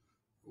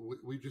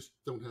 We just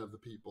don't have the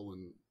people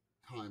and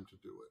time to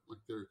do it. Like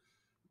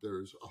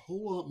there's a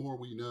whole lot more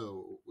we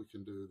know we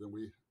can do than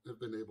we have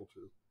been able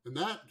to. And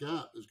that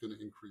gap is going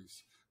to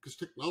increase because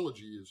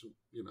technology is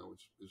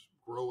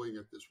growing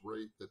at this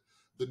rate that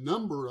the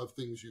number of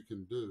things you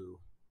can do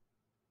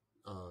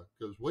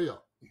goes way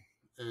up.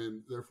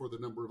 And therefore the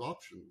number of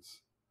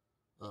options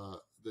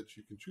that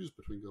you can choose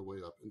between go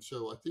way up. And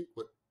so I think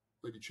what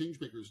maybe change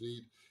makers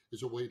need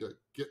is a way to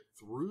get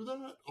through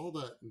that, all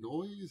that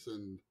noise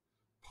and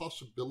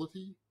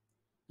possibility.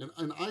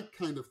 And I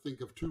kind of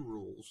think of two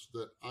rules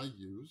that I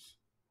use.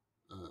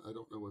 I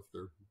don't know if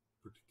they're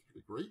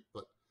particularly great,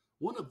 but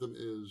one of them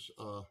is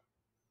I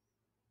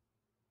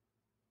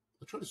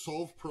try to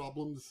solve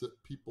problems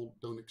that people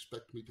don't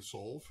expect me to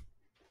solve.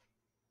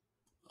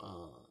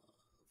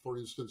 For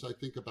instance, I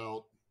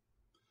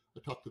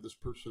talked to this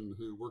person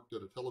who worked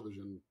at a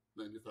television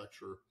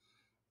manufacturer,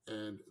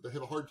 and they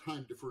have a hard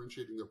time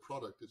differentiating their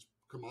product. It's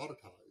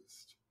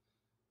commoditized.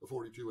 A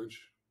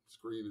 42-inch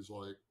screen is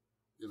like,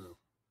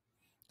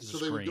 So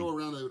they would go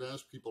around, they would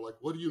ask people, like,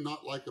 what do you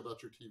not like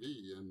about your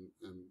TV? And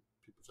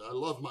people say, I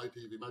love my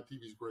TV. My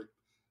TV's great.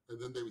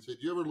 And then they would say,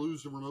 do you ever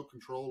lose the remote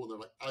control? And they're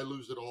like, I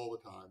lose it all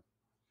the time.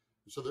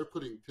 And so they're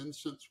putting 10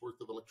 cents worth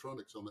of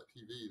electronics on that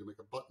TV to make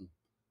a button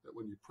that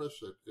when you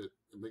press it, it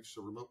makes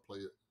the remote play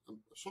a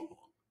song.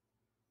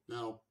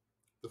 Now,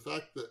 the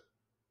fact that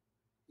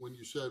when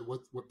you said,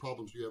 what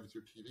problems do you have with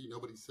your TV?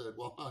 Nobody said,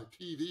 well, my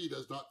TV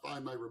does not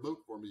find my remote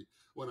for me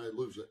when I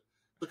lose it.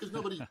 Because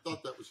nobody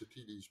thought that was the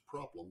TV's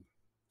problem.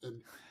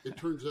 And it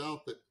turns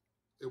out that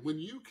when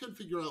you can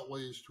figure out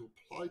ways to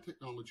apply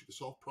technology to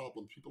solve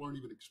problems people aren't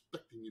even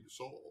expecting you to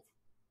solve,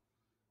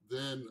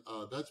 then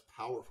that's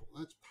powerful.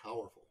 That's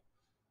powerful.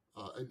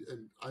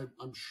 And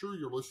I'm sure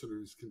your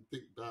listeners can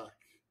think back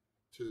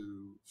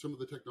to some of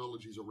the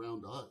technologies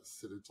around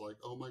us. And it's like,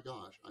 oh my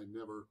gosh, I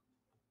never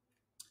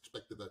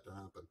expected that to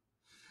happen.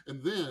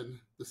 And then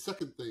the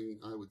second thing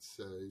I would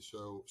say,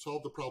 so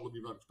solve the problem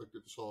you're not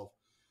expected to solve.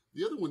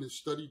 The other one is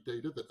study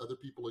data that other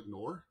people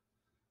ignore.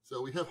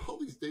 So we have all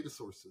these data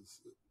sources,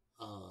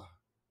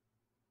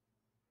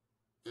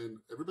 and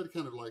everybody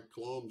kind of like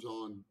gloms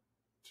on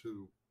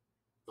to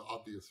the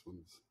obvious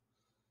ones.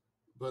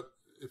 But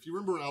if you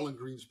remember Alan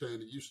Greenspan,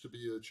 he used to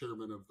be a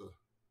chairman of the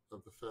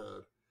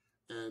Fed,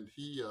 and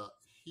he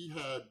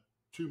had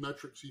two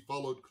metrics he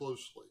followed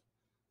closely,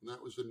 and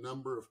that was the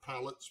number of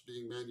pallets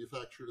being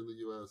manufactured in the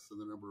U.S. and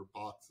the number of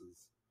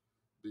boxes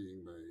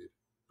being made,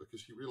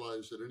 because he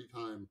realized that any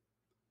time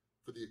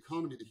for the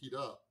economy to heat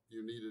up,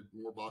 you needed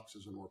more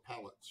boxes and more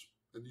pallets.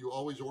 And you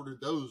always ordered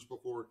those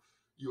before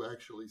you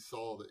actually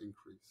saw the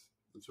increase.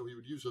 And so he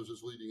would use those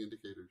as leading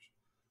indicators.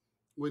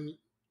 When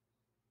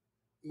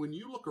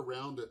you look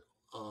around at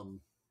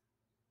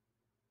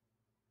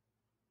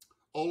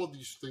all of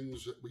these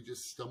things that we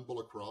just stumble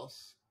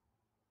across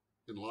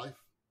in life,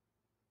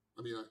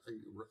 I mean,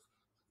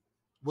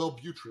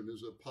 Wellbutrin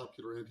is a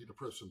popular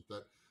antidepressant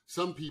that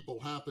some people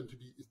happen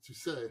to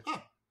say,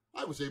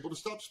 I was able to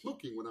stop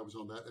smoking when I was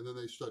on that. And then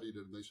they studied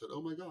it and they said,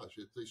 oh my gosh,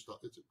 it's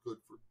good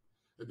for,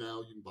 And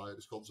now you can buy it.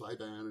 It's called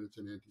Zyban, and it's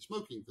an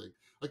anti-smoking thing.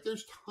 Like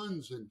there's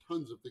tons and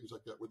tons of things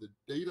like that where the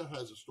data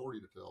has a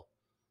story to tell.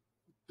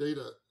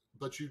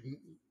 But you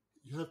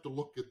have to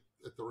look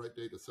at the right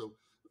data. So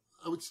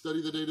I would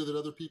study the data that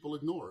other people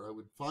ignore. I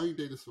would find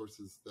data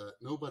sources that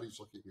nobody's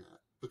looking at,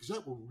 because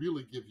that will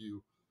really give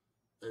you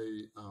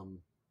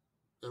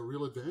a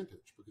real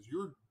advantage, because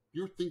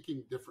you're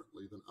thinking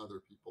differently than other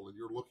people, and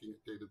you're looking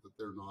at data that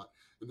they're not,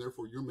 and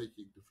therefore you're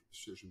making different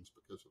decisions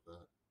because of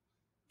that.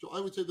 So I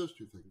would say those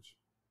two things.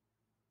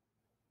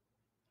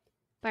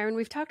 Byron,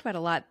 we've talked about a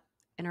lot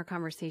in our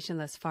conversation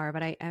thus far,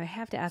 but I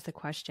have to ask the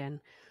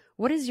question,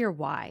 what is your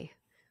why?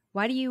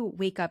 Why do you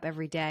wake up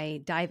every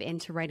day, dive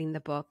into writing the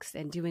books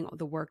and doing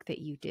the work that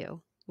you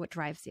do? What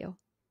drives you?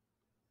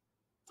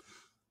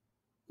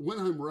 When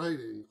I'm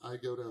writing, I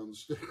go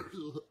downstairs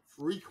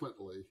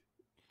frequently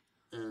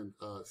and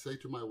say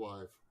to my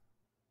wife,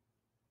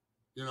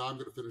 I'm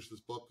going to finish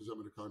this book because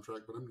I'm in a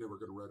contract, but I'm never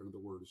going to write another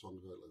word as long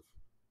as I live.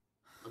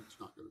 I'm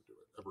just not going to do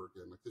it ever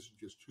again. Like, this is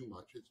just too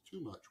much. It's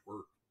too much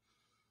work.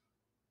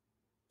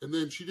 And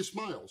then she just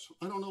smiles.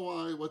 I don't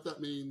know what that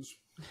means.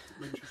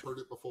 Maybe she's heard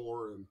it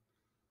before, and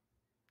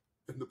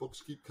the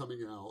books keep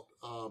coming out.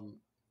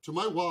 So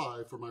my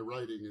why for my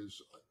writing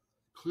is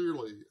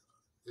clearly,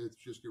 it's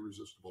just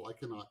irresistible. I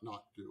cannot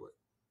not do it.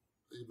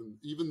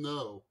 Even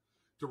though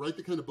to write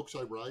the kind of books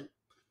I write,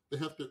 they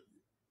have to,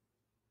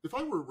 if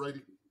I were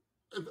writing,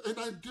 and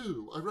I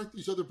write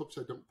these other books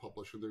I don't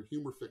publish, and they're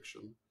humor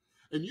fiction.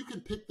 And you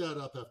can pick that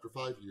up after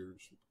 5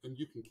 years, and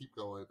you can keep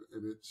going,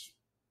 and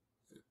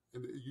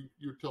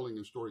you're telling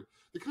a story.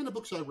 The kind of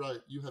books I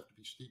write, you have to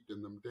be steeped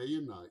in them day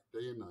and night,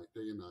 day and night,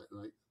 day and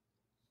night.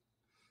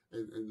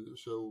 And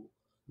so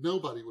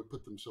nobody would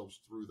put themselves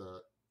through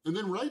that. And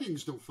then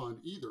writing's no fun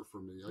either for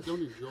me. I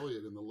don't enjoy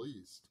it in the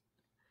least.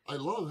 I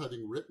love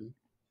having written.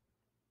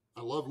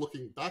 I love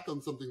looking back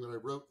on something that I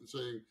wrote and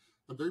saying,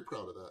 I'm very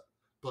proud of that.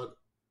 But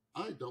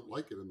I don't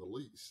like it in the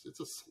least. It's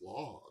a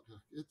slog.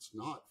 It's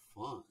not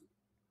fun.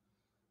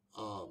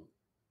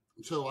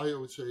 So I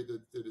would say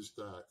that it is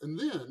that. And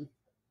then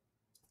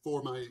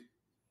for my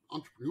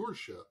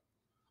entrepreneurship,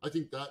 I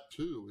think that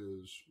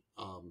too is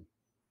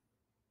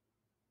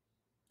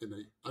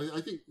innate.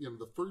 I think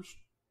the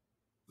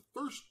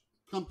first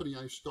company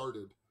I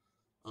started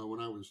when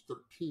I was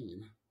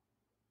 13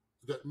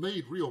 that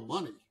made real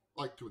money,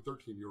 like to a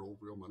 13-year-old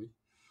real money,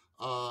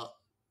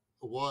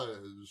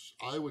 was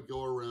I would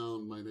go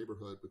around my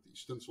neighborhood with these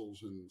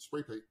stencils and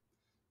spray paint,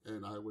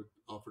 and I would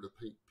offer to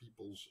paint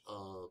people's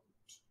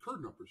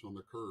card numbers on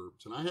the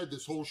curbs. And I had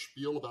this whole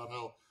spiel about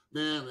how,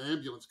 man, the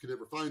ambulance could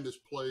never find this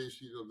place,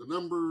 the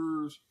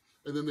numbers.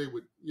 And then they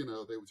would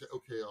say,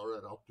 okay, all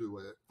right, I'll do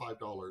it. $5.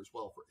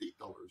 Well, for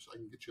 $8, I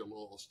can get you a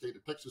little state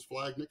of Texas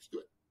flag next to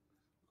it.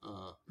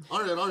 All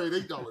right,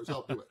 $8,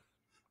 I'll do it.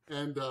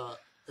 And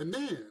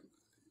then,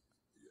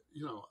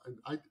 and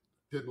I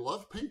didn't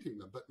love painting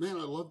them, but man,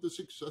 I loved the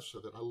success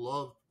of it. I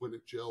loved when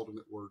it gelled and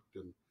it worked.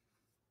 And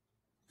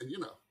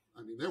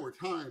there were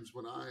times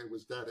when I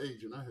was that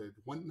age and I had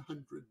 $100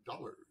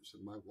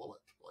 in my wallet.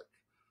 Like,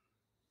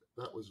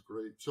 that was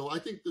great. So I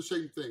think the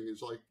same thing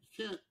is like,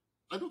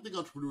 I don't think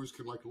entrepreneurs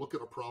can like look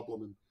at a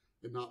problem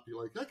and not be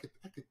like, I could,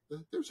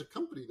 there's a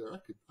company there. I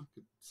could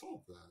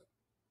solve that.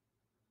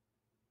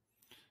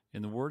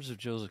 In the words of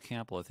Joseph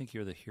Campbell, I think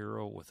you're the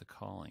hero with a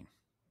calling.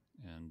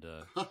 And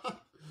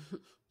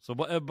so,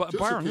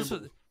 Byron,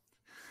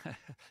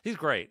 he's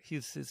great.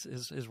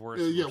 His work.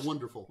 Yeah,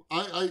 wonderful.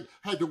 I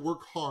had to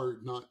work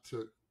hard not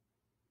to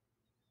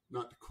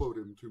quote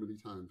him too many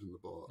times in the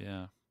book.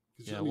 Yeah.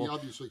 Because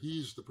obviously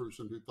he's the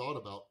person who thought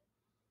about,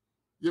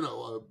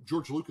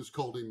 George Lucas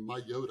called him my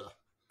Yoda.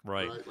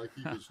 Right. Like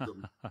he was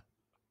the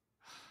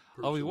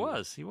Oh, he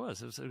was.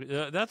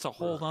 That's a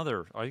whole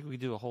other, I think we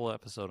do a whole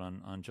episode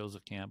on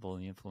Joseph Campbell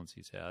and the influence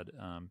he's had.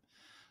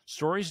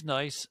 Stories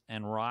Nice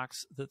and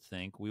Rocks That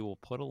Think. We will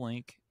put a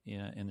link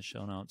in the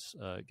show notes.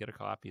 Get a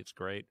copy. It's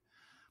great.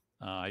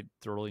 I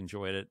thoroughly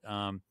enjoyed it.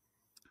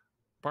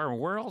 Byron,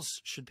 where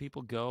else should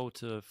people go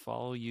to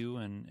follow you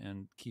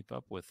and keep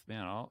up with,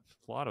 man, a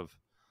lot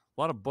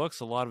of books,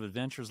 a lot of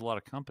adventures, a lot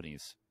of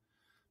companies.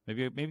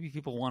 Maybe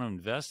people want to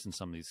invest in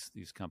some of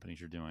these companies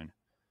you're doing.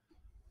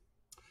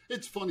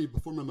 It's funny,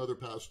 before my mother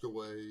passed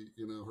away,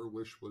 her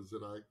wish was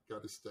that I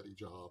got a steady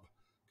job,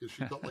 because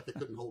she felt like I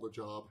couldn't hold a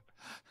job.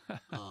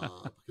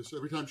 Because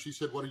every time she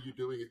said, what are you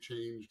doing? It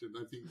changed. And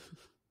I think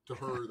to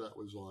her, that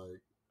was like,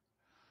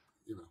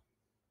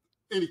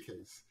 any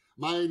case,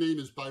 my name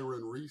is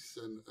Byron Reese,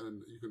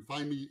 and you can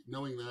find me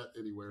knowing that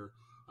anywhere.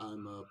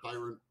 I'm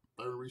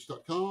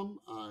ByronReese.com.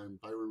 I'm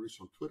Byron Reese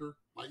on Twitter.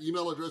 My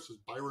email address is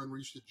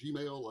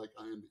ByronReese@gmail. Like,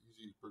 I am the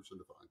easiest person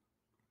to find.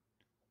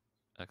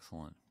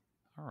 Excellent.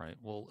 All right.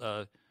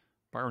 Well,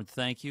 Byron,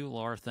 thank you.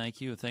 Laura, thank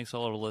you. Thanks to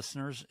all our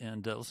listeners.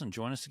 And listen,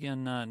 join us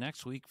again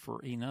next week for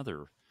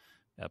another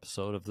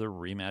episode of the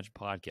Reimagine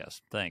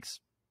Podcast.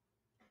 Thanks.